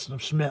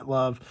Schmidt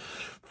love.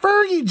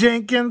 Fergie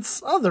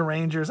Jenkins of the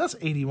Rangers. That's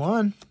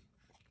 81.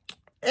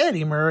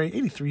 Eddie Murray,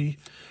 83.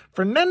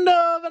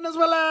 Fernando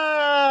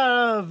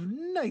Venezuela,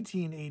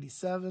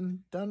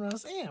 1987.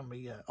 Donruss. And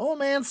we got Old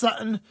Man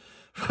Sutton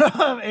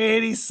from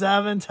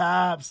 87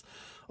 tops.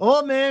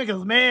 Old man,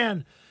 because,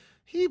 man,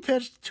 he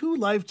pitched 2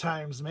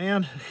 lifetimes,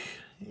 man.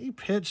 He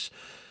pitched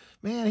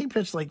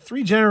like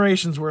 3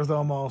 generations worth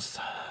almost.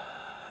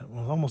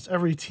 Almost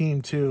every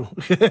team, too.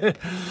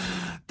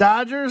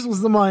 Dodgers was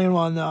the main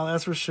one, though,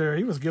 that's for sure.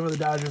 He was good with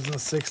the Dodgers in the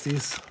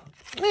 60s.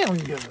 And we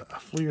can get a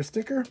Fleer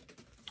sticker.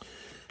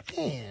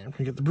 And we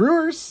can get the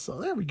Brewers. So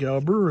there we go.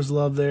 Brewers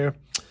love there.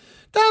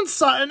 Don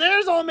Sutton.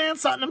 There's Old Man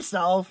Sutton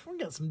himself. We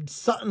got some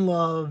Sutton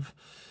love.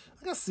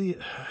 I gotta see.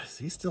 Is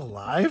he still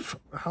alive?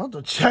 I'll have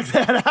to check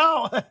that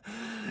out.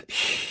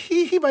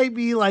 He might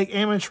be like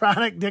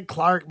animatronic Dick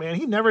Clark, man.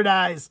 He never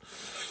dies.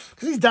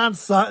 Because he's Don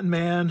Sutton,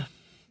 man.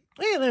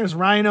 And there's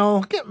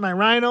Rhino. Getting my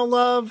Rhino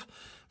love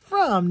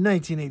from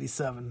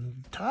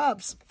 1987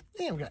 tops.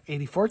 And we got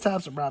 84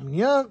 tops of Robin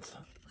Yount.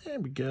 There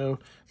we go.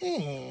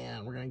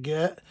 And we're going to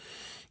get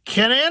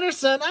Ken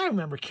Anderson. I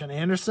remember Ken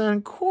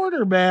Anderson,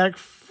 quarterback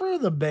for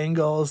the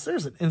Bengals.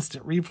 There's an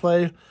instant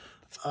replay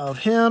of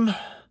him.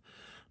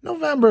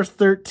 November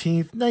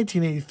 13th,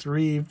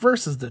 1983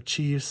 versus the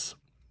Chiefs.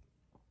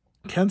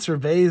 Ken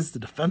surveys the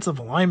defensive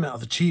alignment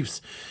of the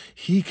Chiefs.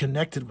 He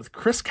connected with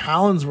Chris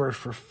Collinsworth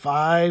for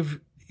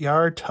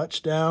 5-yard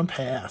touchdown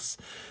pass.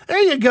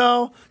 There you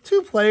go.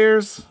 2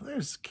 players.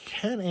 There's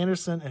Ken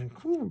Anderson and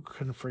who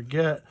couldn't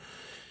forget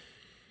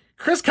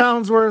Chris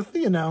Collinsworth,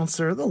 the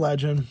announcer, the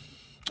legend.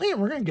 And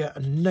we're going to get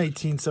a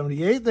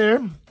 1978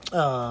 there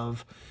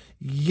of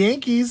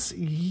Yankees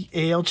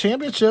AL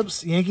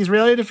Championships. Yankees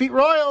rally to defeat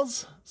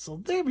Royals. So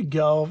there we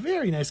go.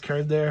 Very nice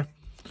card there.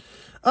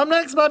 Up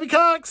next, Bobby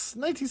Cox,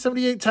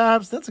 1978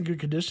 tops. That's a good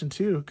condition,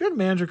 too. Good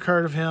manager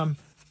card of him.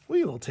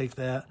 We will take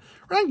that.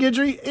 Ron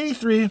Guidry,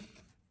 83.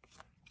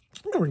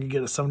 We're going to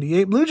get a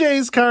 78 Blue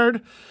Jays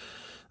card.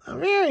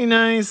 Very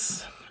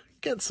nice.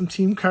 Get some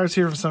team cards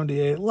here from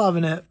 78.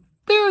 Loving it.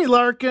 Barry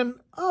Larkin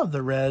of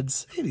the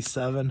Reds,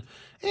 87.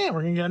 And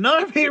we're going to get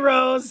another Pete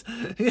Rose.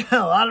 Yeah,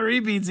 a lot of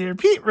repeats here.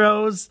 Pete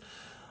Rose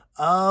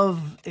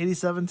of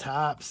 87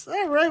 tops.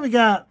 All right, we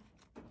got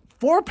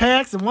 4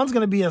 packs, and one's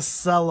going to be a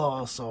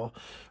sell-all. So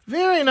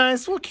very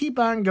nice. We'll keep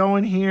on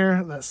going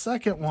here. That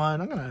second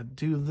one, I'm going to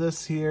do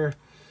this here.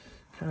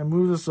 Kind of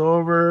move this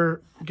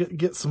over.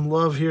 Get some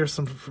love here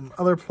from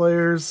other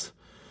players.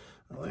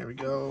 Oh, there we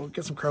go.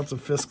 Get some Carlton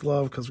Fisk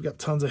love because we got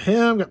tons of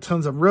him. Got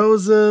tons of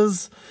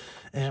Roses.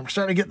 And we're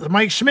starting to get the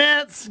Mike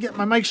Schmidts. Get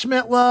my Mike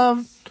Schmidt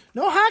love.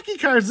 No hockey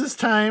cards this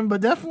time,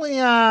 but definitely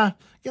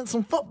getting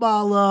some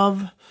football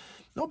love.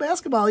 No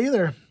basketball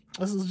either.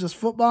 This is just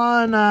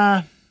football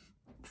and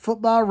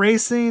football,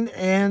 racing,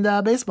 and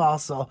baseball.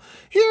 So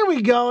here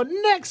we go.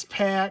 Next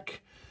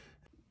pack.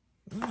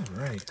 All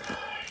right,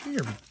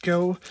 here we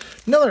go.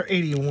 Another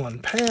 81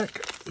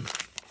 pack.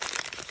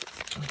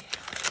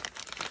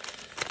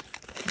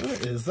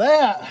 What is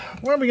that?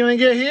 What are we going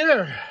to get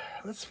here?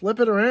 Let's flip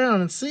it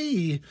around and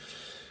see.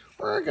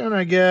 We're going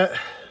to get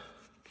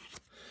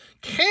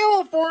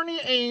California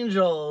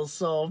Angels.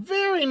 So,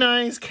 very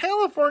nice.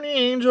 California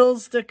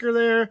Angels sticker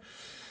there.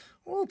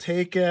 We'll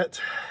take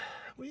it.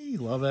 We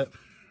love it.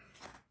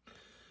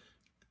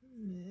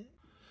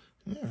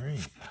 All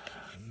right.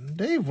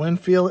 Dave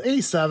Winfield,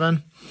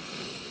 87.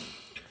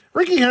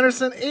 Ricky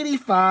Henderson,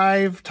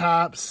 85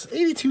 tops.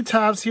 82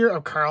 tops here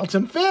of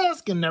Carlton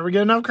Fisk. And never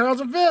get enough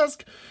Carlton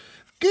Fisk.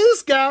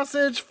 Goose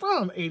Gossage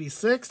from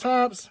 86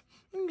 tops.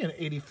 I'm going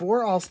to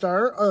 84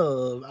 All-Star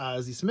of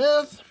Ozzie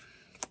Smith.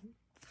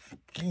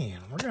 And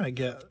we're going to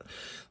get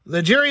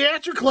the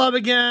Geriatric Club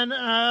again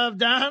of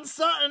Don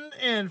Sutton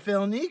and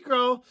Phil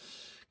Necro.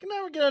 Can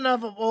never get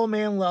enough of Old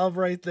Man Love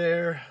right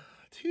there.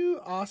 Two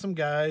awesome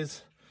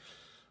guys.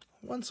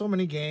 Won so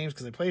many games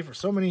because they played for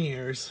so many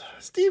years.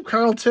 Steve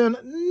Carlton,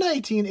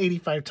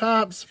 1985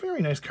 tops.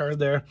 Very nice card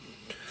there.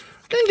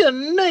 Gonna get a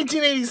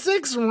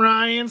 1986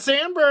 Ryan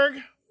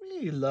Sandberg.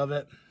 We love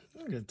it.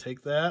 I'm gonna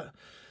take that.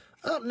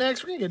 Up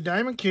next, we're gonna get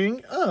Diamond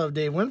King of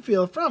Dave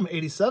Winfield from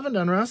 87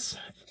 Donruss.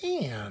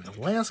 And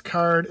the last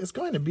card is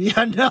going to be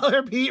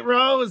another Pete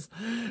Rose.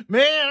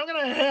 Man, I'm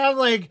gonna have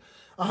like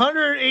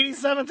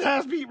 187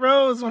 tops Pete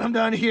Rose when I'm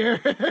done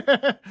here.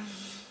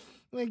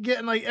 Like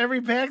getting like every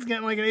pack's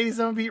getting like an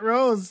 87 Pete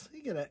Rose.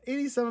 You get an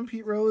 87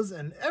 Pete Rose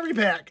in every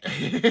pack. Up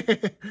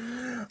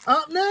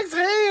next,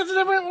 hey, it's a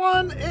different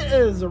one. It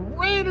is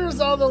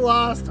Raiders of the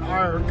Lost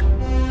Ark.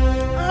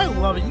 I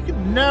love it. You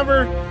can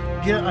never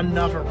get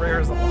enough of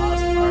Raiders of the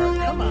Lost Ark.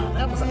 Come on,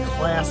 that was a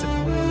classic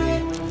movie.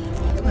 When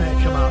did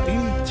that come out?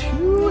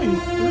 82,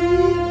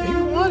 83,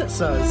 81 it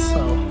says.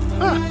 So,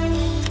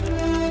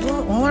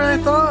 Well, what did I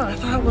thought? I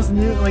thought it was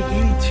new, like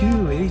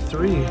 82,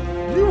 83.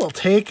 We will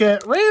take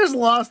it. Raiders of the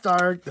Lost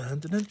Ark. Dun,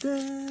 dun, dun,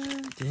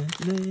 dun, dun,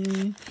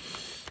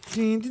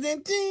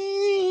 dun,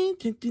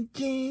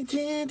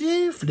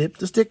 dun. Flip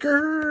the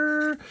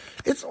sticker.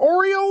 It's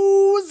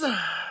Oreos.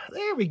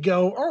 There we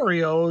go.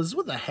 Oreos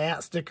with a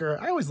hat sticker.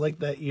 I always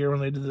liked that year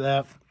when they did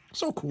that.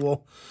 So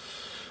cool.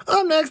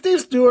 Up next, Dave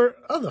Stewart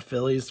of the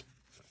Phillies.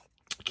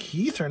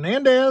 Keith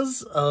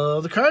Hernandez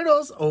of the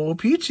Cardinals.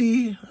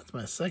 O-Peachy. That's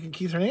my second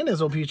Keith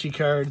Hernandez O-Peachy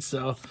card,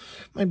 so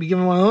might be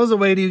giving one of those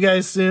away to you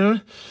guys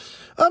soon.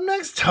 Up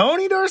next,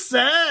 Tony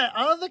Dorsett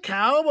of the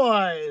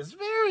Cowboys.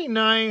 Very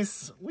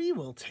nice. We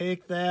will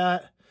take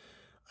that.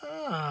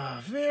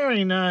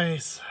 Very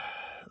nice.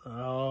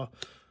 Oh,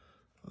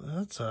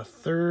 that's a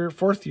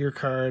fourth year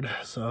card,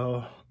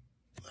 so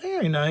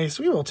very nice.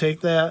 We will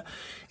take that.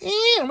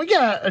 And we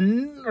got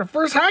our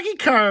first hockey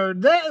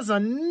card. That is a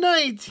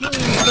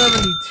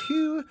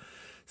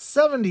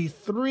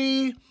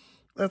 1972-73.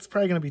 That's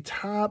probably going to be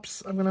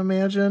tops, I'm going to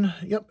imagine.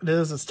 Yep, it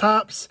is. It's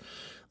tops.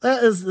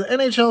 That is the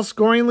NHL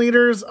scoring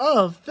leaders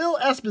of Phil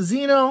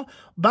Esposito,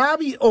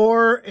 Bobby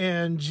Orr,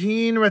 and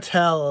Gene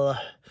Rattel.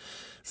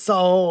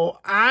 So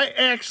I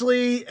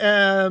actually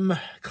am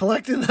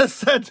collecting this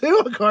set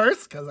too, of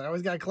course, because I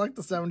always got to collect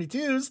the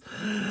 72s.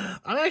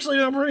 I'm actually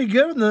doing pretty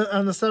good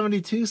on the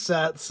 72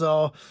 set,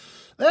 so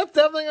that's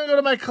definitely going to go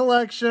to my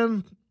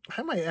collection.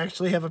 I might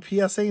actually have a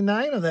PSA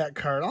 9 of that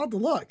card. I'll have to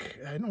look.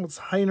 I know it's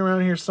hiding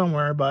around here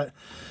somewhere, but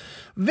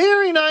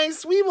very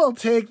nice. We will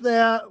take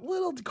that.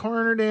 Little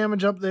corner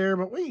damage up there,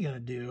 but what are you going to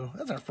do?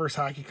 That's our first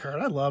hockey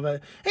card. I love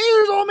it. Hey,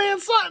 there's Old Man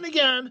Sutton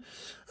again.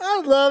 I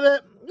love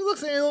it. He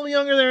looks like a little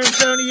younger there in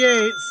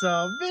 78,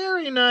 so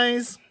very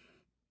nice.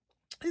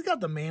 He's got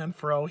the man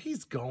fro.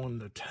 He's going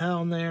to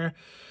town there.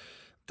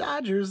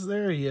 Dodgers,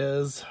 there he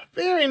is.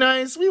 Very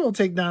nice. We will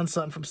take Don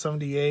Sutton from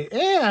 78.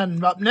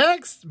 And up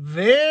next,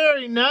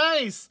 very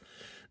nice,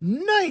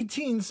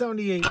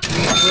 1978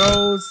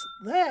 Rose.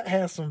 That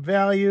has some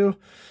value.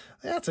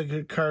 That's a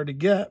good card to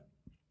get.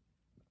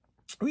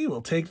 We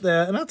will take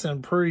that, and that's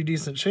in pretty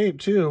decent shape,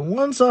 too.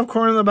 One soft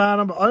corner on the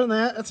bottom, but other than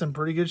that, that's in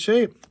pretty good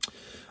shape.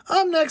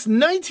 Up next,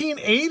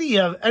 1980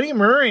 of Eddie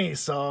Murray.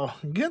 So,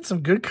 get some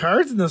good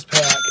cards in this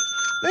pack.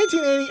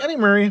 1980, Eddie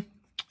Murray.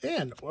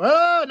 And,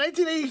 whoa,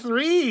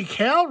 1983,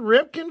 Cal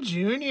Ripken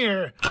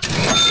Jr.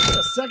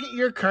 A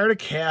second-year card of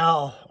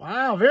Cal.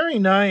 Wow, very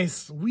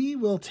nice. We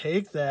will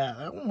take that.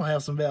 That one will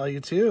have some value,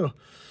 too.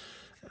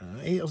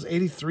 Those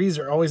 83s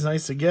are always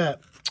nice to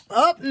get.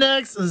 Up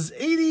next is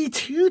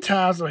 82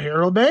 tops of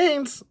Harold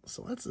Baines.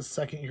 So that's a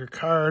second-year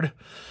card.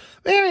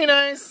 Very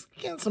nice.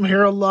 Getting some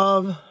Harold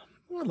love.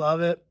 I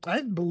love it.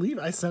 I believe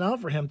I sent out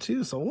for him,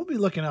 too, so we'll be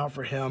looking out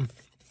for him.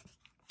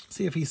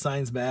 See if he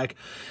signs back.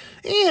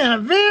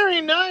 And very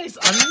nice.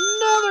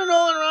 Another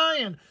Nolan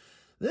Ryan.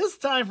 This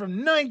time from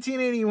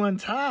 1981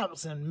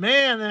 tops. And,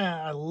 man,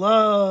 I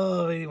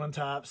love 81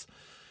 tops.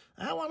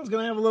 That one's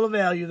going to have a little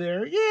value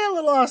there. Yeah, a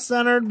little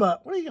off-centered,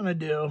 but what are you going to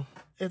do?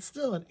 It's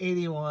still an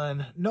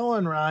 81.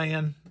 Nolan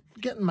Ryan.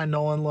 Getting my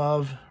Nolan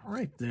love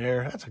right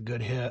there. That's a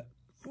good hit.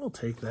 We'll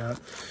take that.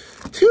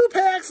 2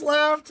 packs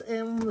left,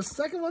 and the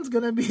second one's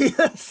going to be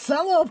a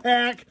cello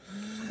pack.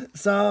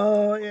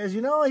 So, as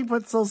you know, he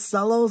puts those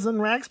cellos and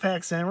Wax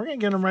packs in. We're going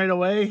to get them right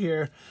away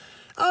here.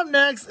 Up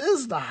next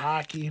is the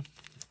hockey.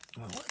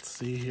 Well, let's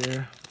see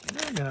here.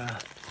 We're going to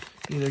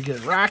either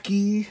get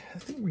Rocky. I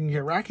think we can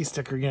get Rocky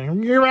sticker again. Can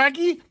we get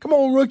Rocky? Come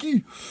on,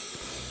 rookie.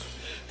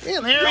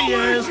 And there he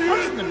is.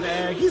 What's in the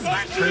bag? He's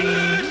pretty.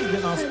 He's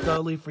getting all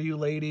studly for you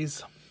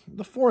ladies.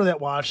 The 4 that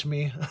watch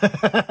me.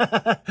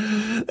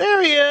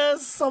 There he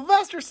is.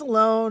 Sylvester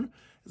Stallone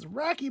is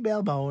Rocky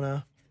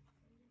Balboa.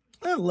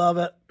 I love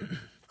it.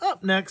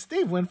 Up next,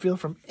 Dave Winfield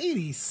from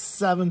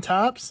 87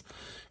 Tops.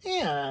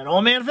 And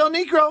Old Man Phil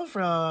Necro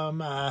from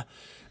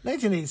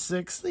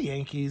 1986, the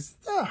Yankees.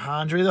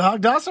 Andre the Hawk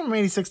Dawson from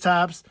 86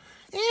 Tops.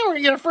 And we're going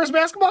to get our first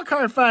basketball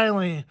card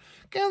finally.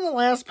 Getting the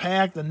last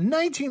pack, the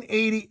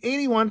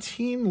 1980-81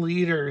 team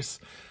leaders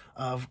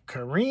of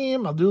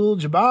Kareem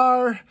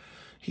Abdul-Jabbar.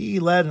 He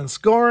led in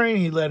scoring,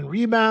 he led in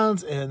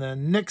rebounds, and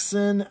then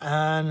Nixon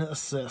on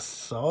assists.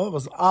 So it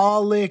was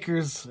all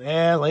Lakers.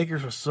 Yeah,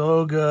 Lakers were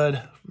so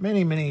good.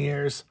 Many, many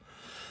years.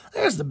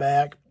 There's the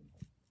back.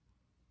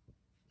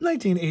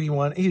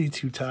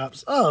 1981-82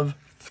 Tops of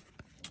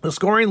the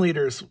scoring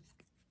leaders.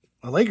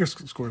 Lakers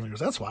scoring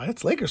leaders. That's why.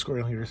 It's Lakers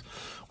scoring leaders.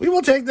 We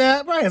will take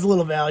that. Probably has a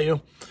little value.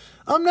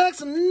 Up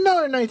next,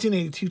 another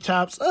 1982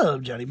 Tops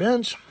of Johnny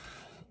Bench.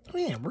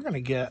 Man, we're going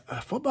to get a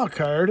football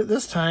card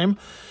this time.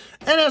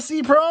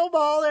 NFC Pro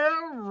Bowl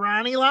there,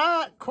 Ronnie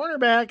Lott,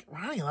 cornerback.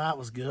 Ronnie Lott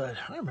was good.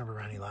 I remember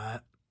Ronnie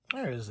Lott.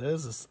 There it is,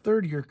 his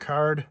 3rd-year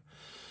card.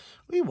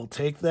 We will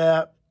take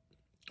that.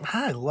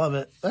 I love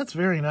it. That's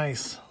very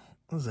nice.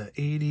 What is that,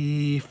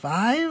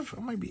 85?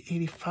 It might be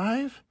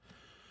 85.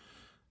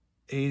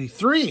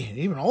 83,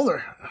 even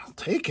older. I'll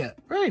take it.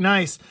 Very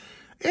nice.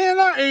 And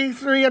our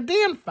 83, a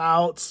Dan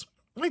Fouts,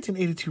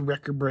 1982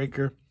 record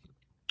breaker.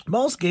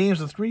 Most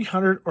games with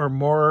 300 or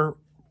more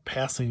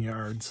passing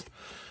yards.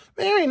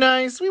 Very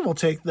nice. We will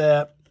take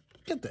that.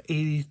 Get the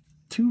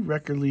 82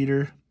 record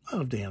leader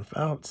of Dan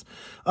Fouts.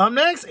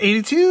 Next,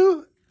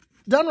 82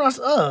 Donruss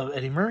of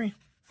Eddie Murray.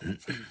 And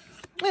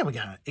we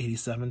got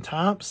 87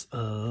 Tops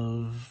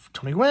of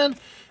Tony Gwynn.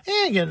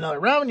 And get another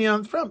Robin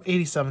Young from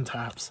 87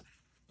 Tops.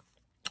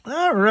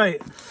 All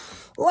right.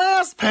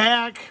 Last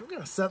pack. We're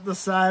going to set this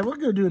aside. We're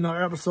going to do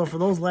another episode for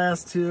those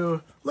last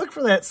 2. Look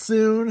for that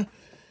soon.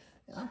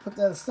 I'll put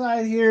that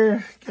aside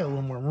here. Got a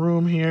little more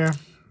room here.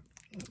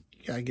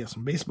 Gotta get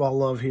some baseball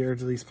love here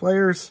to these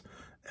players,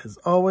 as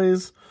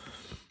always.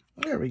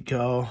 There we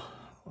go.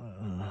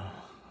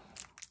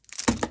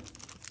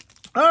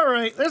 All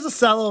right, there's a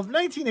cello of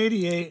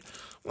 1988.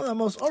 One of the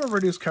most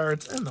overproduced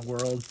cards in the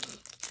world.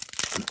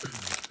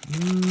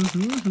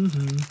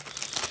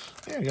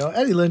 There you go.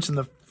 Eddie Lynch in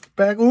the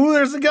back. Ooh,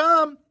 there's the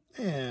gum.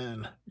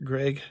 And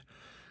Greg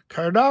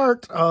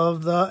Cardart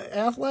of the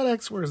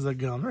Athletics. Where's the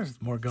gum? There's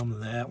more gum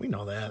than that. We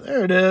know that.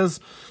 There it is.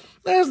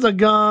 There's the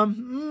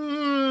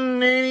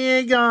gum.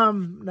 88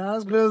 gum. Not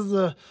as good as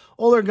the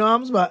older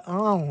gums, but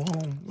oh,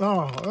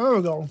 there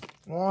we go.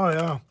 Oh,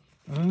 yeah.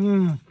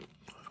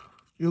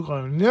 You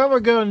can never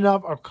get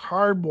enough of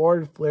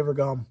cardboard flavor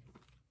gum.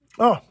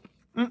 Oh,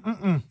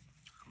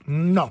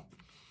 no.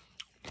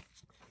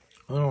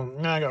 Oh,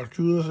 now I gotta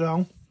chew this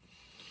down.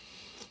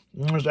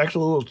 There's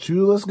actually a little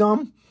chew this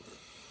gum.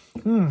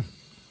 All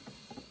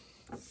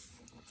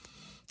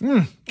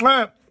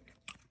right.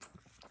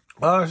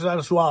 I just had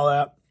to swallow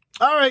that.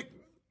 All right.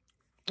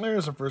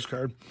 There's the first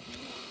card.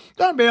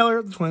 Don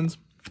Baylor, the Twins.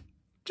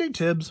 Jay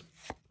Tibbs.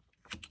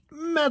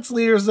 Mets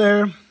leaders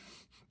there.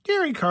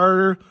 Gary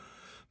Carter.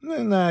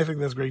 And I think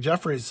that's Greg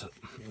Jeffries.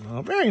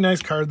 Very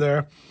nice card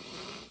there.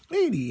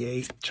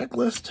 88.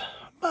 Checklist.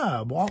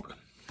 Bob Walk.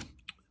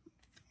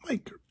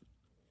 Mike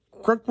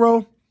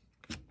Crookrow.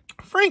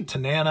 Frank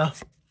Tanana.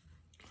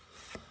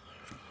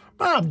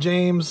 Bob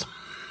James.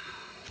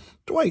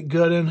 Dwight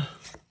Gooden.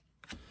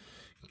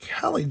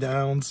 Kelly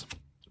Downs.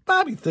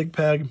 Bobby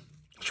Thigpen.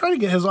 Trying to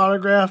get his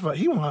autograph, but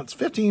he wants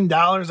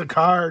 $15 a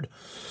card.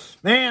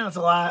 Man, that's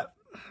a lot.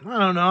 I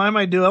don't know. I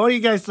might do it. What do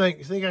you guys think?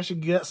 You think I should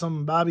get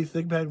some Bobby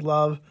Thigpen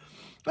love?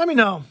 Let me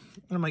know.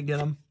 I might get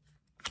him.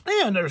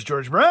 And there's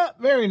George Brett.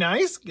 Very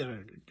nice. Get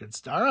a good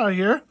start out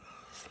here.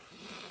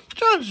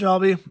 John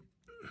Shelby.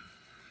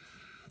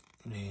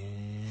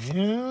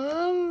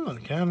 And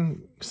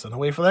again, send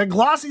away for that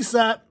glossy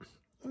set.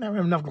 Never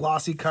have enough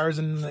glossy cards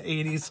in the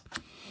 80s.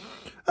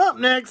 Up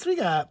next, we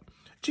got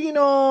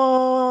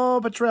Gino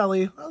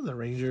Petrelli of the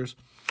Rangers.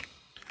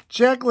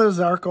 Jack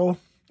Lizarco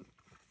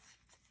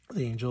of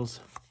the Angels.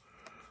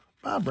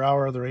 Bob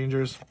Brower of the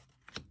Rangers.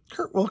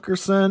 Kurt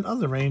Wilkerson of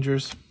the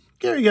Rangers.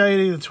 Gary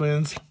Gaetti of the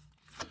Twins.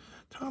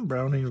 Tom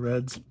Browning,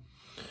 Reds.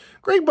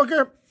 Greg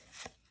Booker.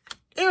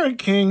 Eric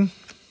King.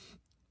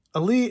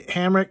 Elite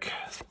Hamrick.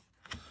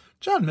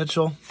 John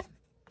Mitchell.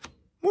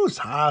 Moose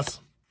Haas.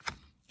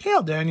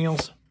 Cale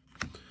Daniels.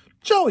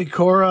 Joey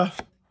Cora.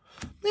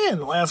 And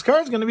the last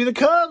card is going to be the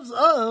Cubs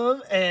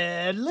of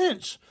Ed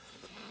Lynch.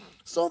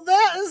 So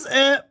that is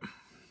it.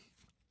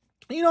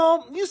 You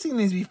know, you've seen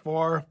these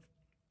before.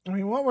 I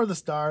mean, what were the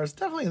stars?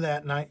 Definitely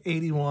that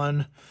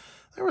 81.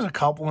 There was a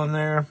couple in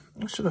there.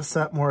 I should have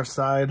set more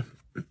aside.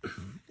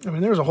 I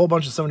mean, there's a whole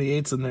bunch of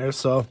 78s in there,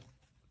 so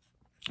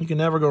you can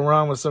never go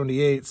wrong with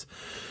 78s.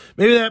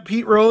 Maybe that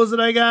Pete Rose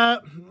that I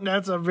got,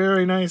 that's a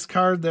very nice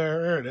card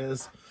there. There it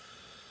is.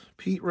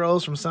 Pete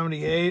Rose from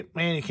 78.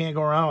 Man, you can't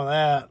go wrong with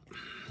that.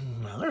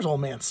 Well, there's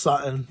Old Man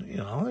Sutton. You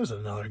know, there's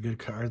another good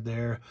card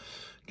there.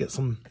 Get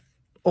some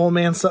Old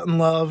Man Sutton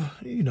love.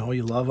 You know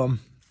you love him.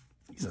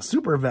 He's a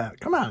super vet.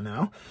 Come on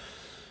now.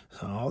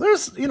 So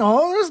there's, you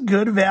know, there's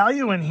good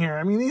value in here.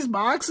 I mean, these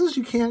boxes,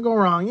 you can't go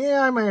wrong.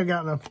 Yeah, I might have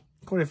gotten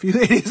quite a few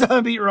 80s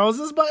on Pete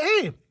Roses, but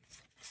hey,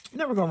 you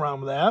never go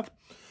wrong with that.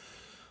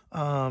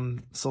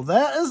 So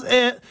that is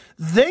it.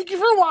 Thank you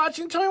for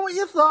watching. Tell me what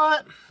you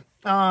thought.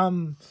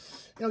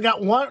 You know,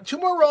 got 2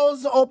 more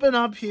rows to open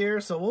up here,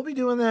 so we'll be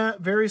doing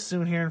that very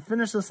soon here and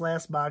finish this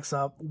last box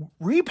up.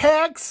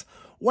 Repackaged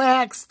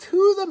Wax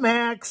to the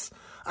max.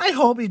 I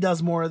hope he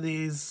does more of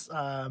these.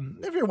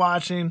 If you're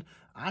watching,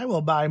 I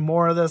will buy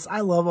more of this.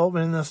 I love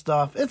opening this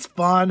stuff. It's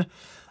fun.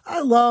 I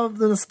love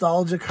the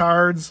nostalgia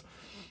cards.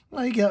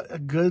 Well, you get a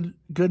good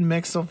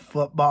mix of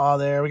football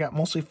there. We got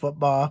mostly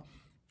football.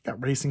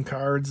 Got racing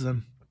cards.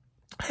 And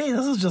hey,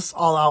 this is just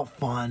all out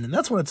fun. And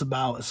that's what it's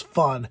about, is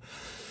fun.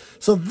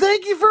 So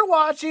thank you for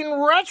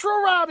watching. Retro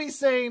Robbie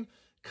saying,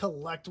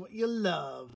 collect what you love.